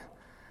one?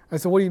 I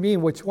said, what do you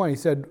mean, which one? He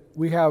said,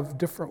 we have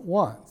different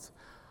ones.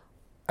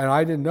 And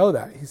I didn't know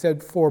that. He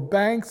said, for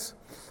banks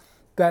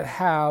that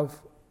have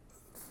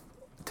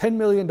 $10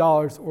 million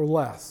or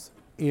less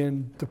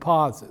in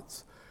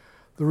deposits,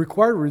 the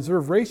required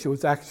reserve ratio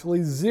is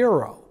actually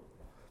 0.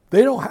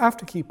 They don't have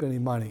to keep any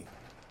money.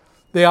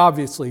 They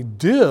obviously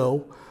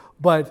do,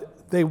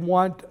 but they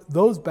want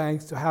those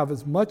banks to have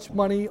as much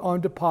money on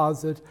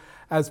deposit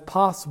as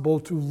possible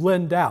to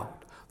lend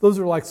out. Those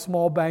are like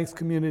small banks,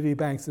 community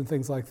banks, and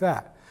things like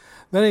that.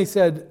 Then he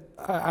said,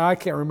 I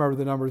can't remember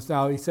the numbers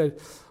now, he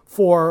said,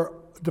 for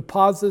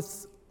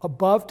deposits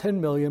above 10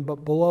 million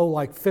but below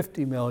like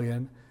 50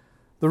 million,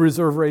 the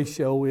reserve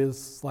ratio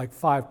is like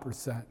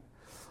 5%.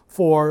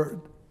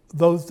 For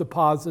those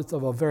deposits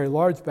of a very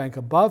large bank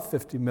above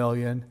 50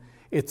 million,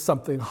 it's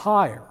something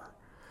higher.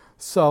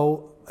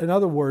 So in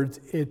other words,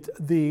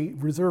 the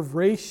reserve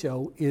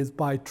ratio is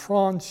by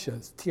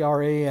tranches,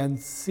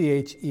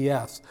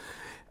 tranches.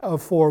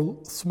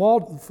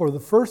 For the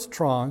first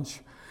tranche,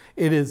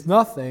 it is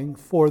nothing.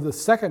 For the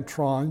second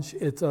tranche,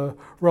 it's a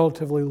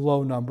relatively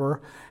low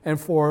number. And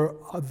for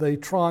the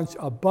tranche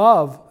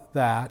above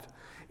that,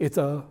 it's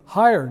a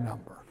higher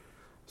number.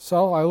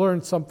 So I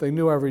learned something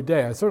new every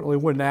day. I certainly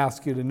wouldn't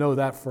ask you to know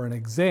that for an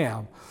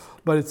exam,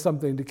 but it's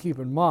something to keep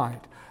in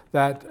mind,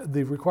 that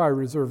the required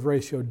reserve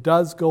ratio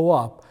does go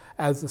up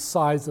as the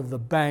size of the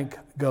bank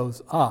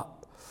goes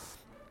up.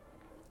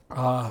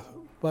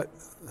 But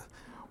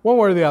one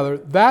way or the other,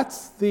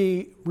 that's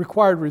the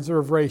required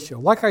reserve ratio.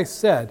 Like I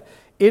said,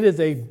 it is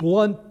a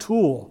blunt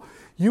tool.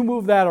 You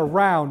move that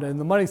around and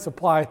the money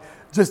supply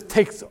just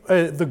takes,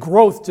 the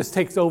growth just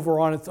takes over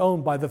on its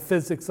own by the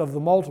physics of the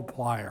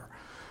multiplier.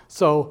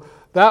 So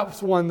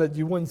that's one that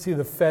you wouldn't see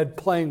the Fed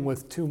playing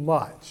with too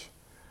much.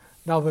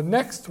 Now the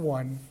next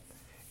one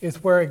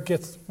is where it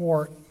gets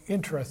more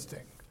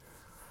interesting.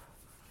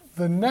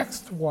 The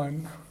next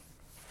one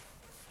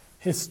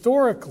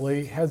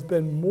historically has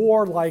been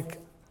more like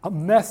a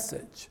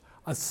message,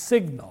 a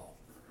signal.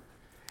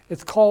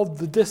 It's called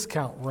the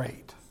discount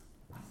rate.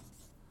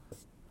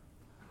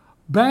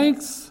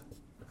 Banks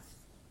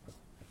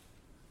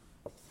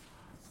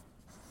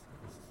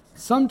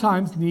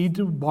sometimes need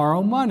to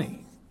borrow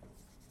money.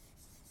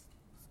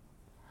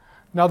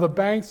 Now the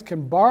banks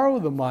can borrow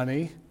the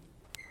money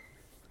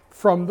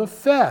from the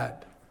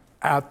Fed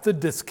at the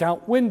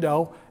discount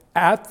window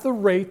at the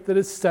rate that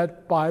is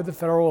set by the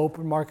Federal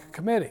Open Market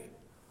Committee.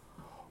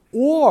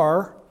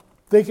 Or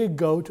they could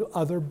go to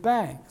other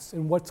banks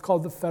in what's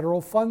called the federal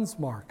funds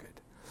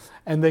market,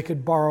 and they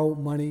could borrow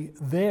money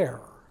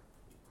there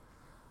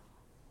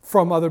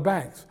from other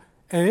banks.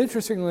 And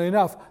interestingly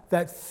enough,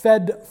 that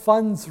Fed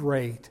funds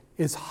rate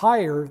is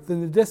higher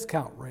than the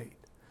discount rate.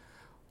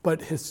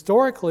 But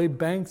historically,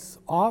 banks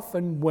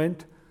often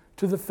went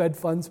to the Fed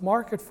funds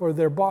market for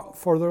their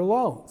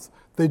loans.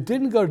 They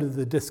didn't go to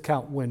the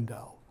discount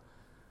window,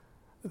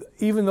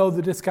 even though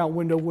the discount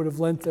window would have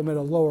lent them at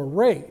a lower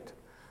rate.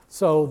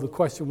 So the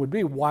question would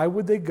be, why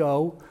would they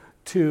go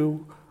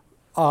to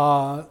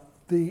the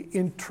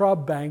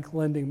intra-bank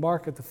lending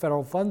market, the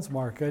federal funds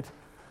market,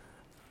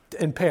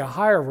 and pay a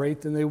higher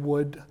rate than they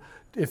would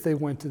if they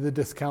went to the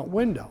discount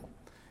window?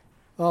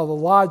 Well, the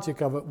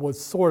logic of it was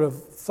sort of,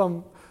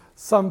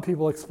 some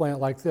people explain it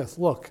like this.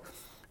 Look,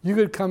 you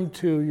could come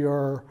to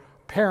your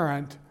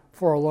parent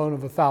for a loan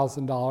of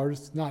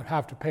 $1,000, not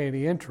have to pay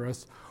any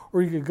interest,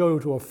 or you could go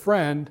to a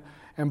friend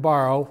and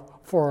borrow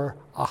for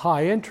a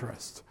high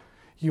interest.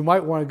 You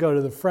might want to go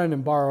to the friend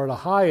and borrow at a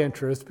high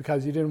interest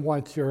because you didn't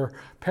want your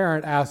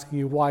parent asking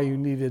you why you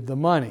needed the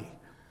money.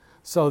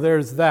 So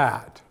there's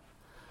that.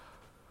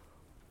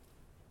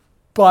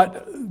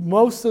 But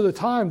most of the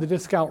time, the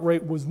discount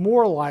rate was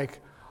more like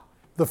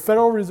the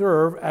Federal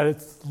Reserve, at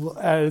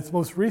its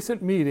most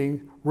recent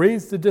meeting,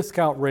 raised the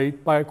discount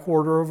rate by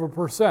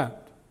 0.25%.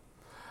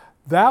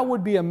 That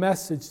would be a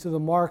message to the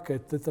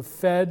market that the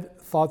Fed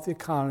thought the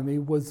economy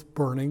was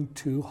burning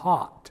too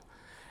hot,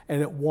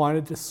 and it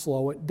wanted to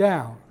slow it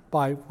down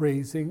by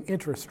raising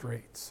interest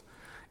rates.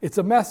 It's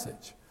a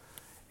message.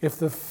 If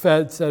the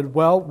Fed said,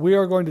 well, we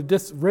are going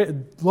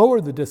to lower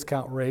the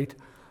discount rate,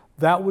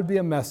 that would be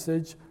a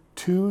message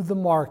to the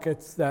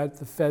markets that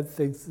the Fed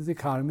thinks the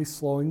economy is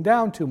slowing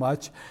down too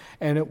much,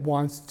 and it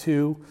wants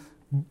to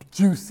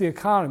juice the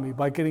economy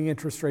by getting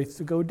interest rates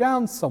to go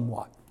down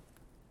somewhat.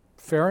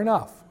 Fair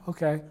enough,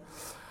 okay.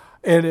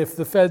 And if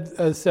the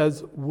Fed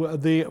says,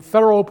 the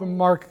Federal Open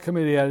Market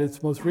Committee at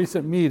its most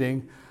recent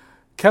meeting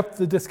kept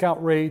the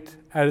discount rate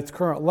at its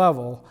current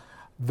level,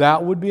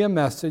 that would be a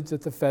message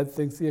that the Fed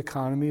thinks the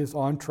economy is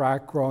on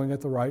track, growing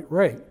at the right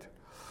rate.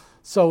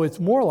 So it's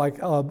more like,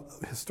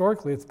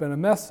 historically, it's been a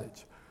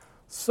message.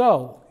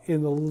 So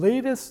in the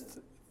latest,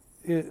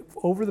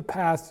 over the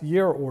past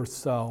year or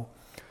so,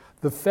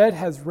 the Fed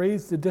has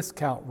raised the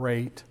discount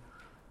rate,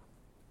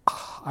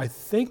 I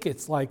think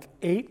it's like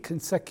 8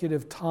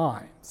 consecutive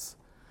times.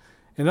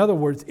 In other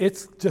words,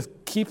 it just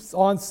keeps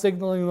on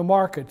signaling the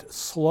market,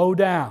 slow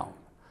down.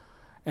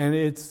 And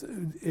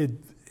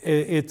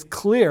it's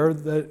clear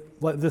that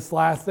this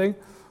last thing,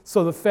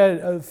 so the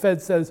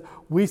Fed says,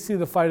 we see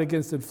the fight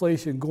against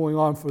inflation going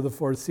on for the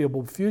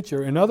foreseeable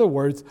future. In other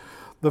words,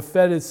 the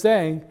Fed is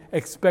saying,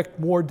 expect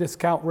more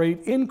discount rate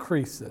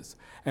increases.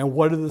 And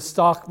what did the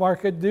stock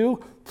market do?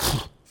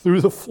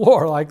 Through the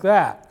floor like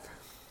that.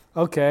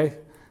 Okay,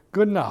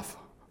 good enough,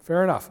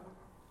 fair enough.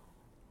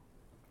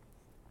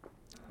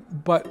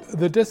 But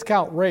the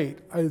discount rate,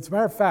 as a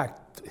matter of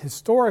fact,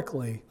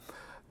 historically,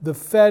 the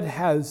Fed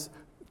has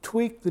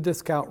tweaked the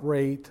discount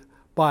rate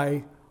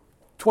by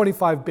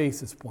 25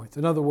 basis points.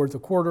 In other words,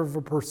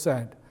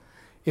 0.25%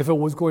 if it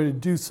was going to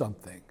do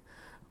something.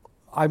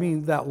 I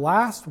mean, that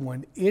last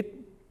one, it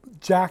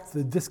jacked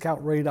the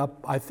discount rate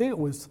up, I think it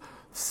was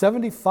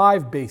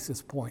 75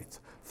 basis points,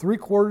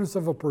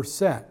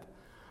 0.75%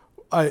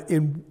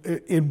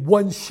 in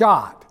one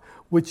shot,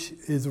 which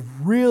is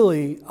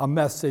really a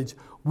message.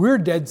 We're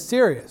dead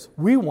serious.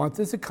 We want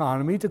this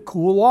economy to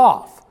cool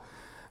off.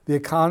 The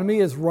economy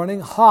is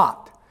running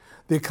hot.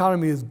 The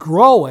economy is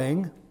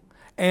growing,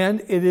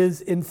 and it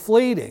is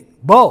inflating,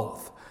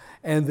 both.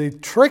 And the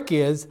trick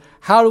is,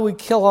 how do we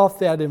kill off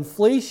that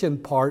inflation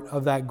part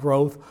of that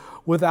growth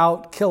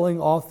without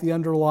killing off the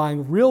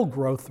underlying real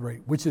growth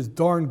rate, which is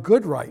darn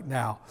good right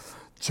now?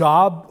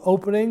 Job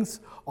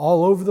openings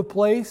all over the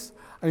place.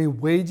 I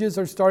mean, wages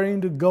are starting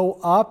to go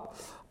up.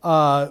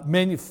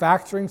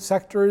 Manufacturing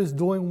sector is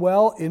doing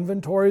well.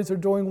 Inventories are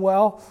doing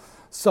well.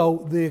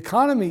 So the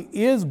economy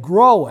is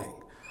growing,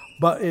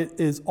 but it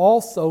is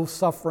also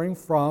suffering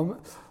from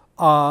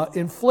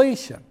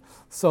inflation.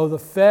 So the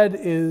Fed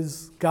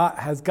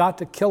has got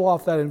to kill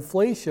off that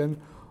inflation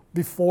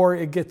before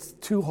it gets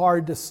too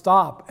hard to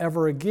stop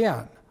ever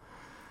again.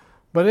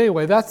 But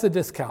anyway, that's the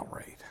discount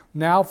rate.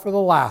 Now for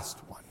the last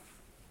one.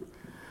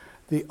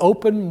 The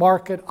open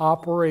market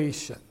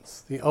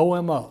operations, the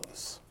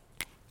OMOs.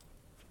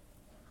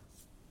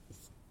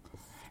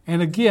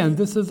 And again,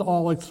 this is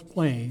all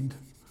explained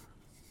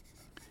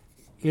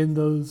in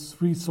those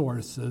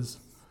resources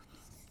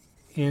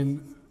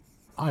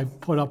I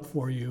put up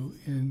for you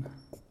in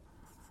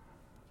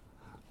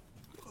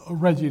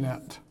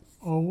Reginet,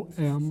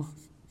 OMO,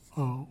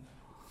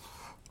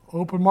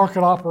 open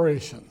market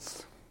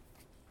operations.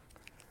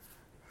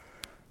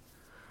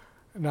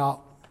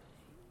 Now,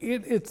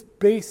 in its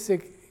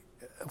basic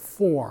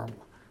form,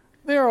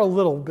 they're a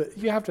little bit,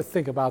 you have to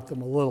think about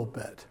them a little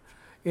bit.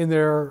 In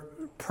their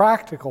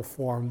practical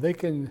form, they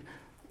can,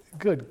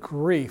 good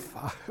grief.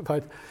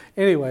 But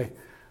anyway,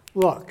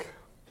 look,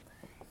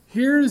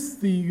 here's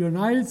the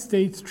United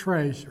States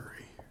Treasury.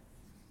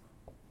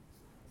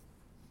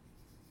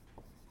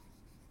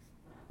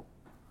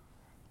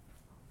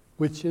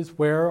 Which is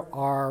where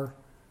our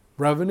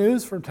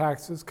revenues from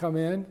taxes come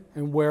in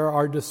and where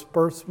our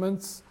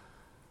disbursements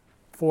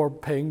for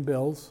paying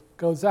bills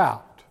goes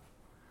out.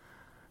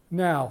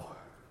 Now,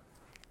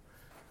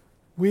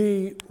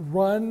 we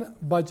run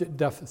budget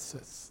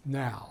deficits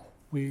now.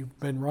 We've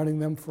been running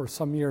them for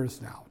some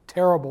years now.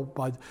 Terrible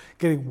budget,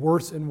 getting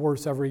worse and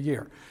worse every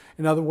year.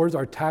 In other words,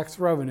 our tax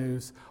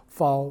revenues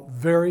fall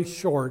very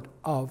short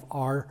of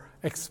our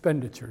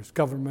expenditures,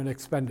 government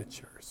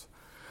expenditures.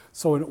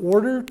 So in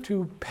order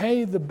to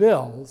pay the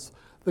bills,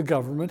 the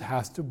government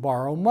has to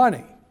borrow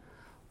money.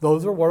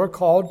 Those are what are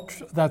called,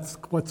 that's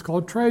what's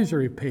called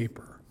treasury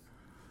paper.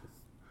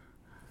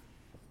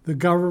 The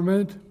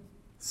government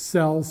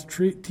sells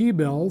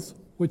T-bills,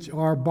 which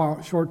are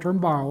short-term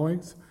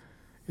borrowings.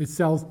 It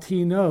sells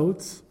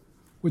T-notes,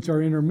 which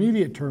are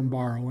intermediate-term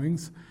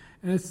borrowings.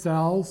 And it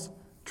sells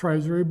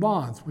treasury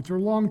bonds, which are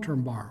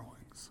long-term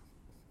borrowings.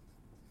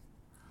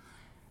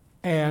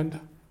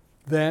 And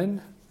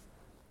then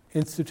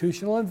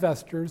institutional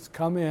investors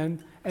come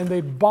in and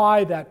they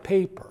buy that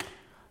paper.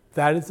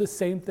 That is the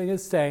same thing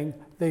as saying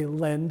they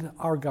lend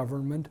our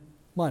government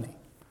money.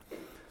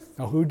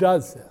 Now, who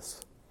does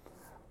this?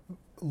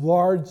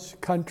 Large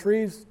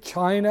countries.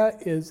 China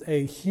is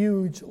a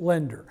huge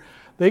lender.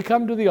 They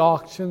come to the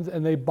auctions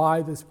and they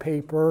buy this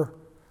paper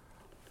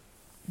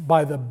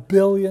by the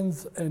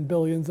billions and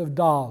billions of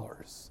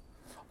dollars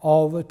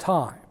all the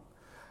time.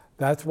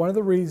 That's one of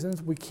the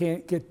reasons we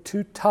can't get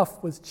too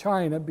tough with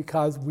China,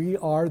 because we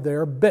are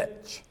their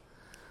bitch.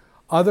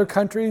 Other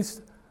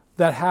countries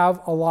that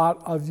have a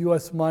lot of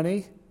U.S.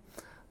 money,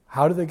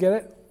 how do they get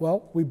it?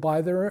 Well, we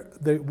buy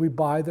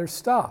their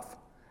stuff,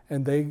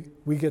 and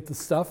we get the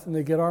stuff and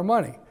they get our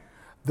money.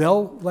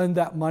 They'll lend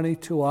that money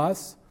to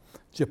us.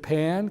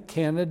 Japan,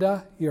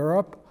 Canada,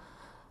 Europe,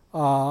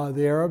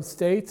 the Arab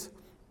states,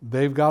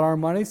 they've got our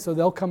money, so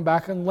they'll come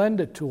back and lend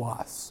it to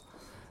us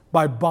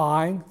by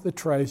buying the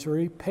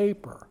treasury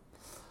paper.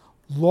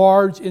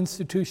 Large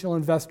institutional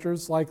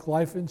investors like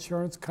life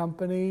insurance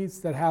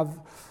companies that have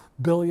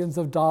billions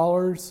of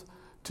dollars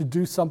to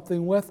do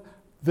something with,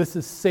 this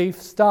is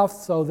safe stuff,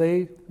 so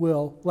they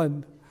will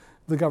lend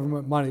the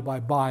government money by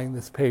buying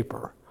this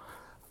paper.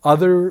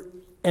 Other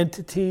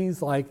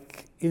entities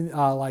like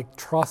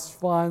trust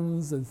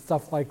funds and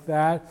stuff like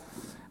that,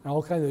 and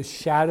all kinds of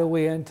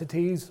shadowy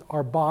entities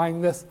are buying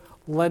this,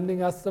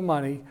 lending us the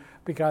money,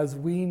 because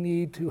we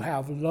need to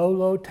have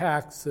low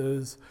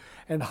taxes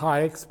and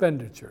high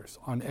expenditures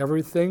on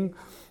everything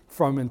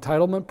from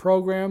entitlement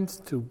programs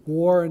to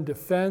war and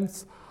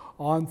defense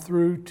on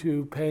through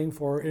to paying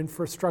for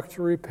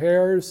infrastructure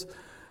repairs.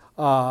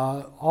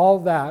 All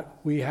that,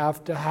 we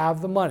have to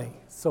have the money.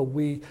 So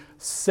we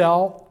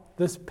sell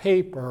this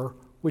paper,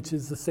 which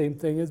is the same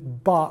thing as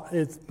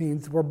it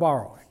means we're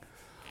borrowing.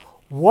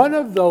 One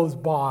of those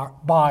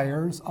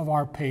buyers of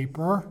our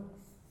paper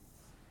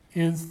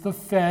is the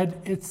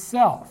Fed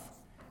itself.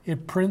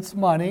 It prints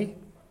money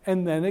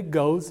and then it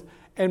goes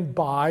and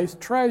buys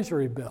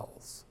treasury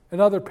bills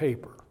and other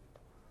paper.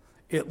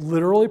 It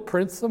literally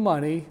prints the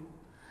money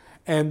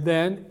and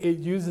then it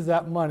uses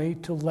that money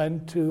to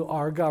lend to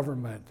our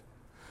government.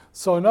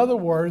 So in other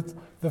words,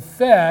 the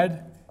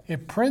Fed,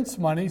 it prints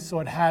money so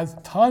it has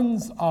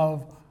tons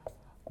of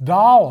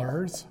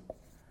dollars,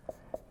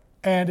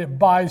 and it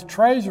buys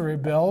treasury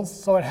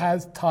bills so it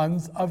has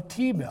tons of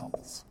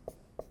T-bills.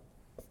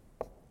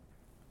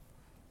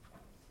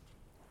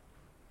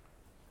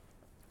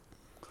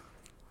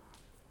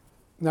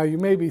 Now you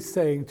may be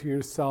saying to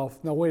yourself,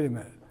 now wait a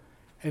minute,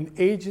 an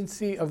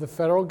agency of the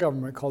federal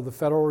government called the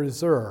Federal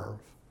Reserve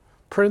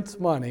prints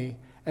money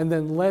and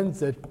then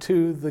lends it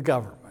to the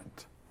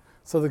government.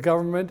 So the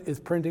government is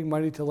printing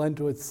money to lend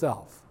to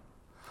itself.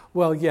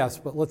 Well, yes,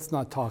 but let's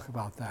not talk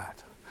about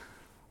that.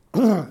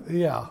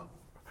 Yeah.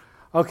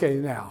 Okay,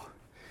 now,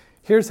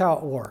 here's how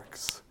it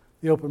works,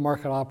 the open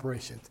market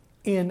operations,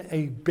 in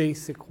a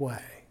basic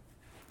way.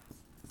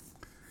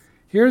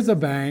 Here's a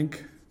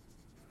bank.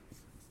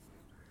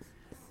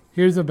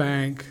 Here's a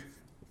bank.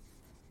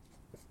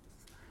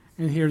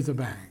 And here's a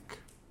bank.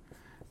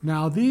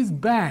 Now these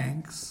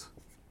banks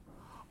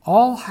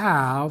all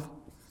have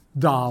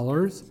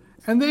dollars,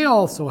 and they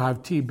also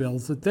have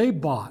T-bills that they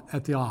bought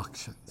at the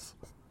auctions.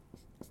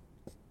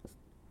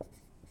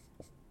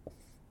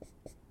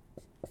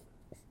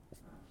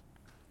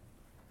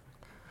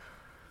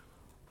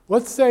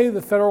 Let's say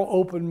the Federal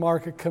Open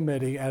Market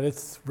Committee at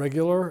its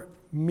regular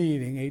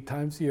meeting, 8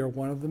 times a year,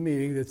 one of the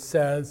meetings that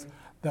says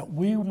that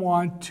we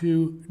want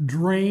to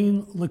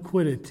drain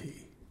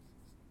liquidity.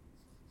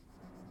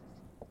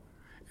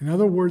 In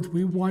other words,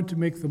 we want to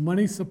make the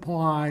money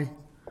supply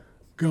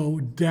go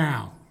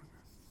down.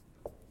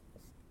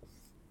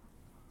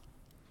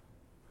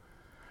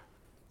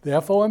 The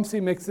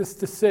FOMC makes this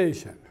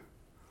decision.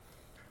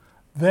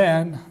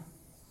 Then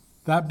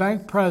that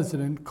bank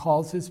president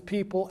calls his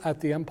people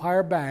at the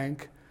Empire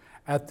Bank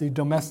at the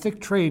domestic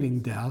trading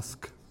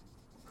desk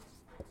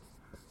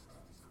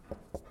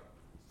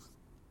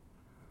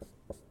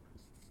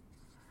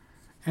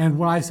and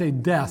when I say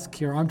desk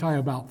here, I'm talking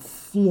about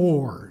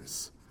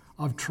floors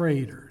of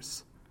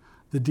traders,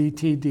 the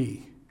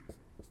DTD.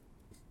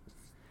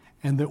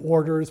 And the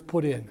order is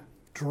put in,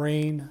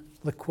 drain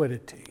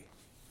liquidity.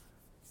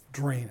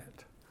 Drain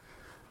it.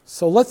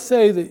 So let's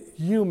say that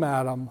you,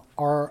 madam,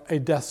 are a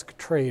desk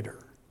trader.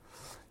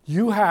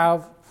 You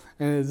have,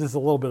 and this is a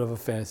little bit of a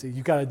fantasy,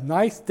 you got a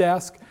nice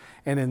desk,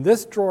 and in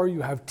this drawer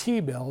you have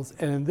T-bills,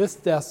 and in this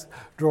desk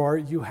drawer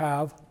you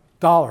have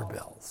dollar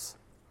bills.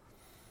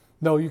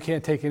 No, you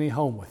can't take any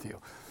home with you.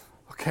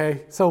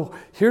 Okay, so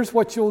here's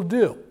what you'll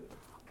do.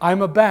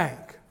 I'm a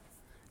bank.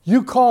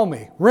 You call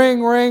me.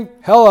 Ring, ring,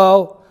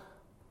 hello.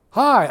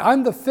 Hi,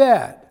 I'm the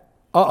Fed.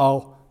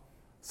 Uh-oh.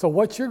 So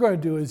what you're going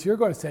to do is you're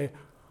going to say,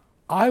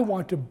 I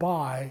want to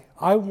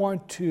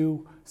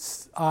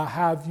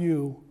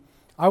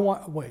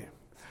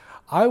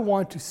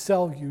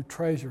sell you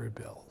treasury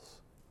bills.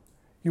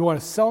 You want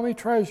to sell me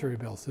treasury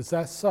bills, is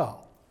that so?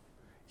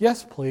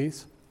 Yes,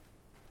 please.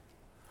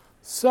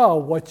 So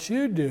what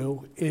you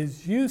do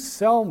is you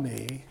sell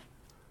me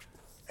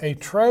a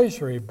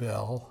treasury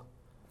bill,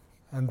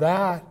 and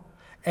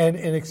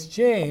in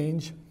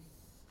exchange,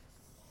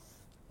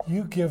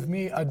 you give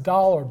me a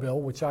dollar bill,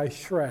 which I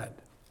shred.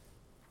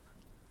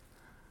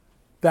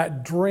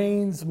 That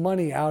drains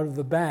money out of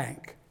the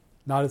bank.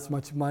 Not as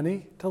much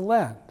money to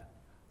lend.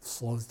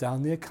 Slows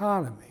down the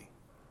economy.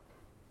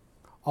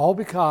 All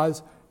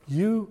because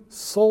you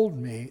sold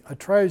me a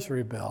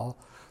treasury bill,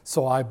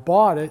 so I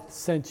bought it,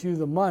 sent you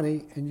the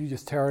money, and you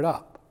just tear it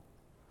up.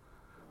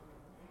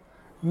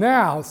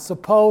 Now,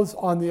 suppose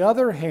on the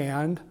other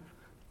hand,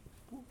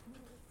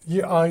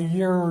 a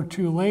year or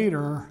two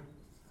later,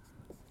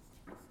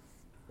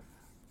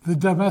 the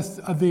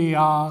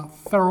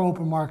Federal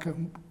Open Market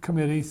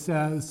Committee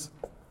says,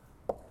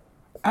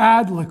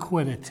 add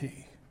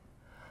liquidity.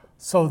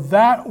 So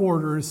that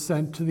order is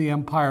sent to the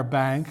Empire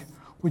Bank,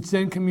 which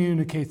then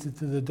communicates it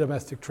to the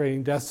domestic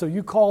trading desk. So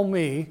you call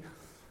me,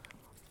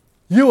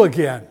 you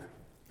again.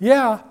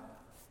 Yeah,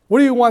 what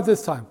do you want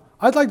this time?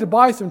 I'd like to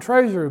buy some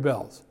treasury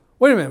bills.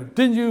 Wait a minute,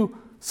 didn't you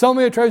sell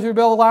me a treasury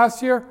bill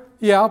last year?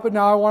 Yeah, but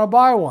now I want to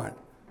buy one.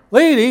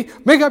 Lady,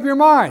 make up your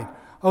mind,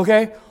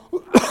 okay?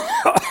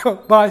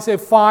 But I say,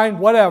 fine,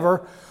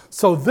 whatever.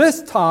 So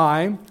this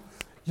time,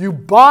 you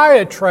buy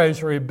a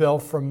treasury bill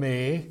from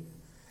me,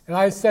 and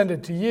I send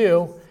it to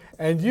you,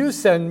 and you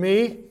send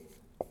me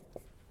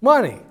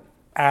money.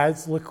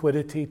 Adds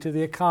liquidity to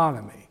the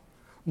economy.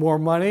 More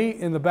money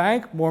in the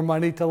bank, more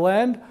money to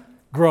lend,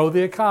 grow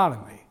the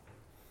economy.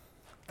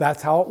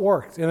 That's how it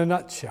works in a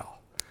nutshell.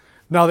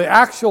 Now the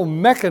actual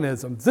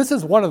mechanisms, this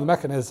is one of the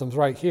mechanisms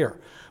right here,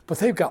 but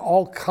they've got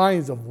all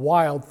kinds of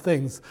wild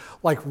things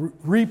like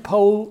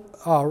repos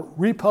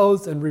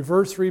and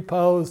reverse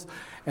repos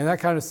and that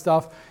kind of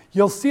stuff.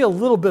 You'll see a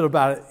little bit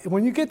about it.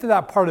 When you get to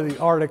that part of the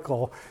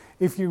article,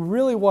 if you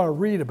really want to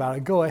read about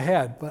it, go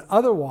ahead. But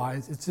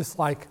otherwise, it's just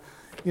like,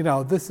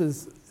 this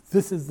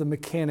is the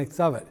mechanics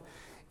of it.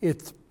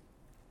 It's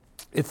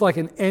like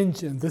an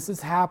engine. This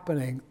is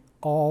happening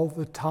all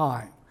the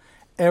time.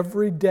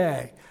 Every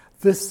day,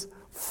 this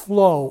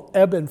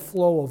ebb and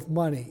flow of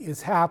money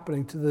is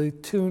happening to the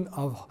tune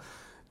of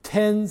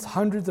tens,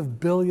 hundreds of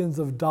billions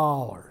of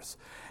dollars.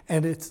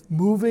 And it's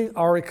moving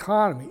our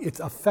economy. It's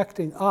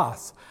affecting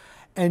us.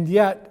 And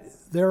yet,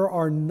 there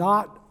are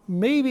not,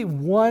 maybe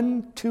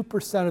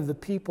 1-2% of the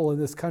people in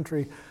this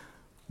country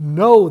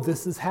know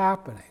this is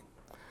happening.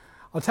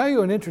 I'll tell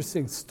you an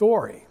interesting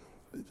story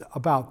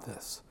about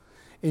this.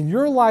 In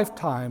your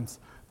lifetimes,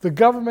 the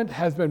government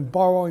has been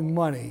borrowing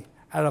money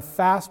at a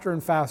faster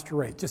and faster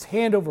rate, just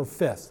hand over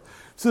fist,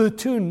 to the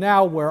tune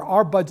now where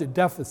our budget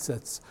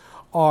deficits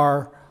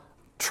are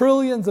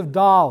trillions of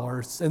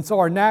dollars, and so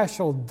our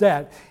national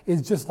debt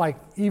is just like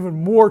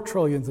even more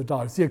trillions of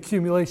dollars, the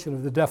accumulation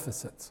of the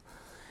deficits.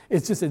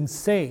 It's just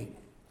insane.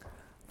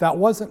 That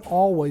wasn't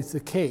always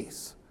the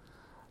case.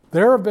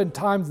 There have been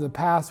times in the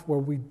past where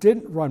we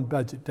didn't run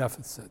budget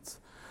deficits.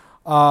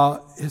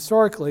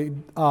 Historically,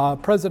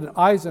 President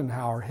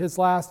Eisenhower, his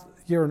last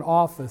year in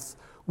office,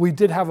 we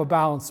did have a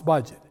balanced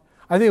budget.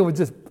 I think it was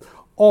just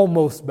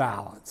almost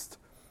balanced.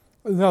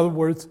 In other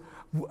words,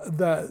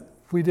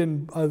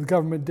 the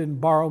government didn't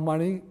borrow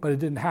money, but it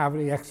didn't have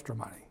any extra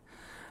money.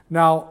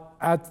 Now,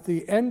 at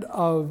the end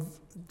of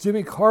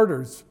Jimmy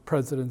Carter's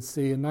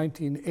presidency in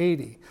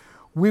 1980,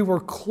 we were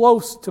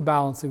close to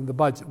balancing the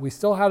budget. We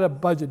still had a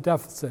budget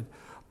deficit,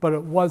 but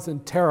it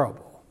wasn't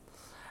terrible.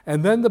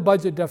 And then the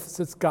budget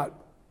deficits got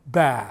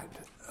bad.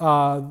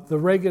 The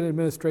Reagan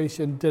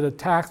administration did a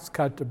tax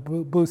cut to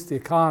boost the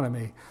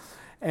economy,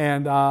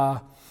 and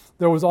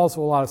there was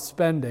also a lot of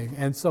spending,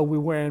 and so we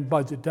were in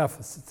budget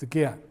deficits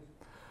again.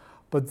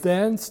 But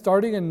then,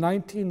 starting in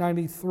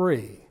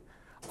 1993,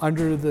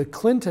 under the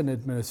Clinton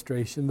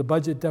administration, the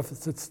budget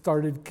deficits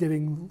started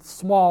getting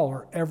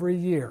smaller every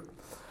year.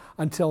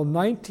 Until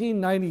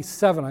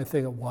 1997, I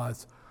think it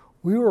was,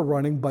 we were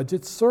running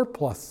budget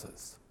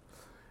surpluses.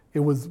 It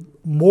was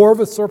more of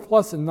a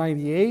surplus in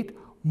 98,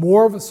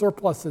 more of a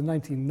surplus in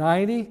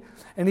 1990,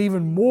 and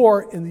even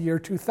more in the year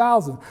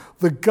 2000.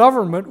 The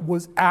government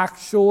was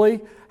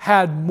actually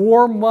had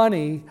more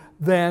money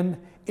than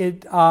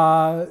it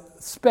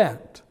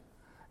spent,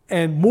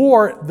 and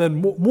more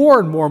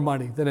and more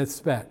money than it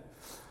spent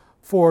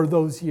for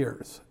those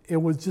years. It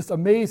was just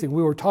amazing.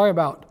 We were talking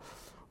about,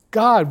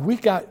 God, we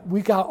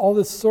got all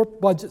this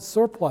budget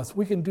surplus.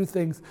 We can do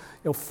things,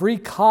 free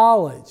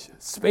college,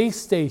 space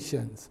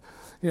stations,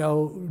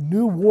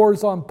 new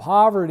wars on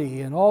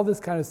poverty and all this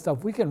kind of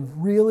stuff. We can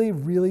really,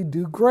 really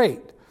do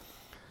great.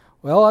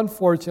 Well,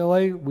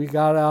 unfortunately, we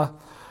got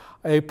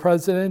a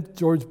president,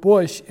 George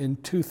Bush, in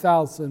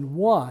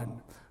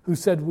 2001, who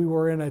said we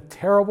were in a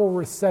terrible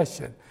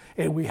recession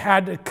and we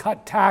had to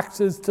cut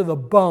taxes to the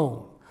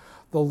bone.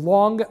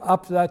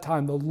 Up to that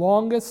time, the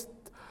longest,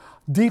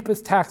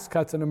 deepest tax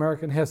cuts in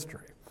American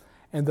history.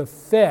 And the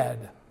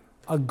Fed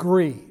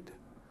agreed.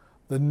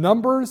 The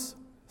numbers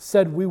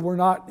said we were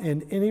not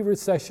in any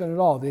recession at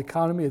all. The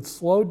economy had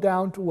slowed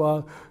down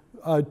to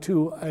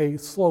a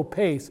slow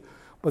pace,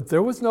 but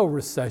there was no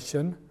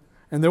recession,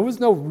 and there was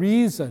no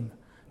reason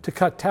to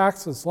cut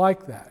taxes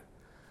like that.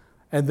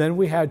 And then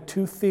we had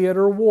two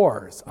theater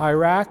wars,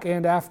 Iraq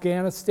and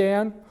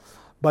Afghanistan.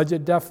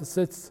 Budget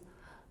deficits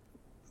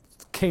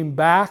came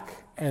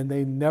back, and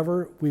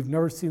we've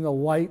never seen the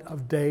light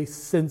of day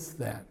since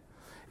then.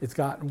 It's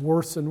gotten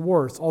worse and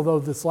worse, although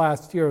this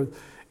last year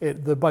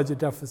the budget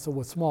deficit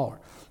was smaller.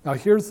 Now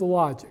here's the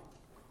logic.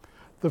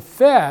 The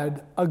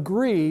Fed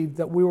agreed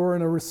that we were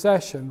in a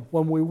recession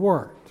when we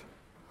weren't.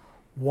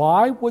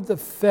 Why would the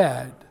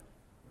Fed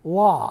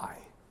lie?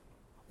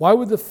 Why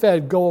would the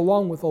Fed go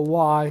along with a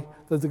lie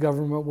that the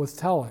government was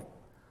telling?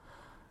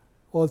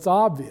 Well, it's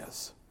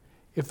obvious.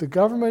 If the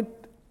government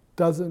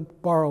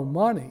doesn't borrow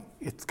money,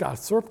 it's got a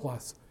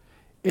surplus,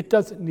 it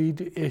doesn't need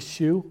to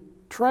issue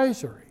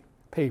treasury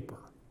paper.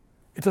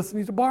 It doesn't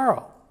need to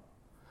borrow.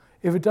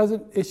 If it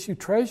doesn't issue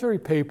treasury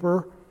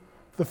paper,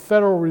 the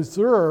Federal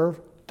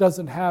Reserve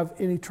doesn't have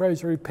any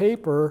treasury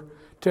paper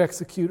to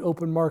execute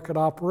open market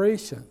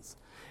operations.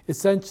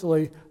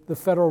 Essentially, the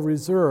Federal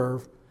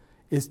Reserve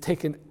is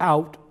taken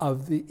out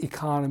of the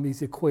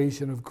economy's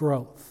equation of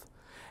growth.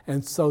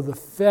 And so the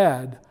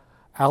Fed,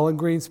 Alan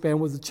Greenspan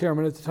was the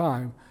chairman at the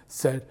time,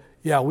 said,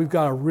 yeah,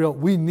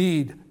 we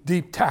need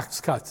deep tax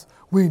cuts.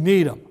 We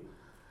need them.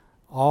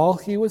 All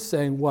he was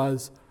saying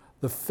was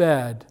the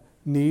Fed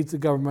needs the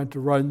government to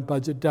run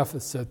budget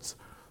deficits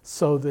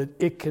so that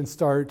it can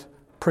start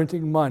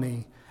printing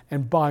money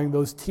and buying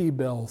those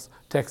T-bills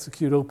to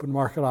execute open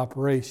market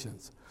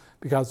operations.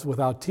 Because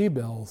without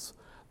T-bills,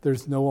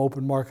 there's no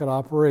open market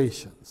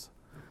operations.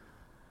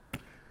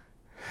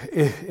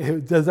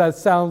 Does that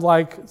sound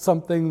like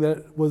something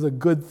that was a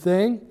good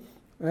thing?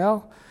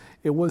 Well,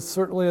 it was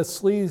certainly a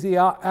sleazy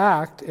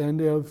act, and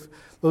if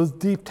those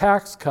deep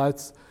tax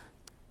cuts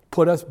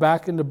put us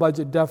back into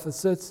budget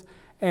deficits.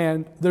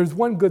 And there's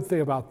one good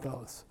thing about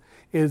those,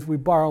 is we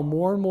borrow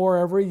more and more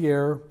every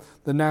year.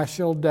 The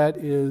national debt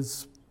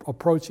is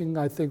approaching,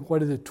 I think,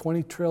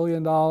 $20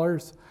 trillion?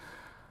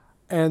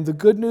 And the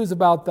good news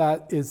about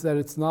that is that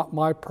it's not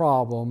my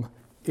problem,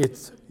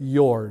 it's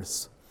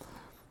yours.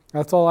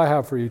 That's all I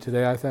have for you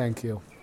today. I thank you.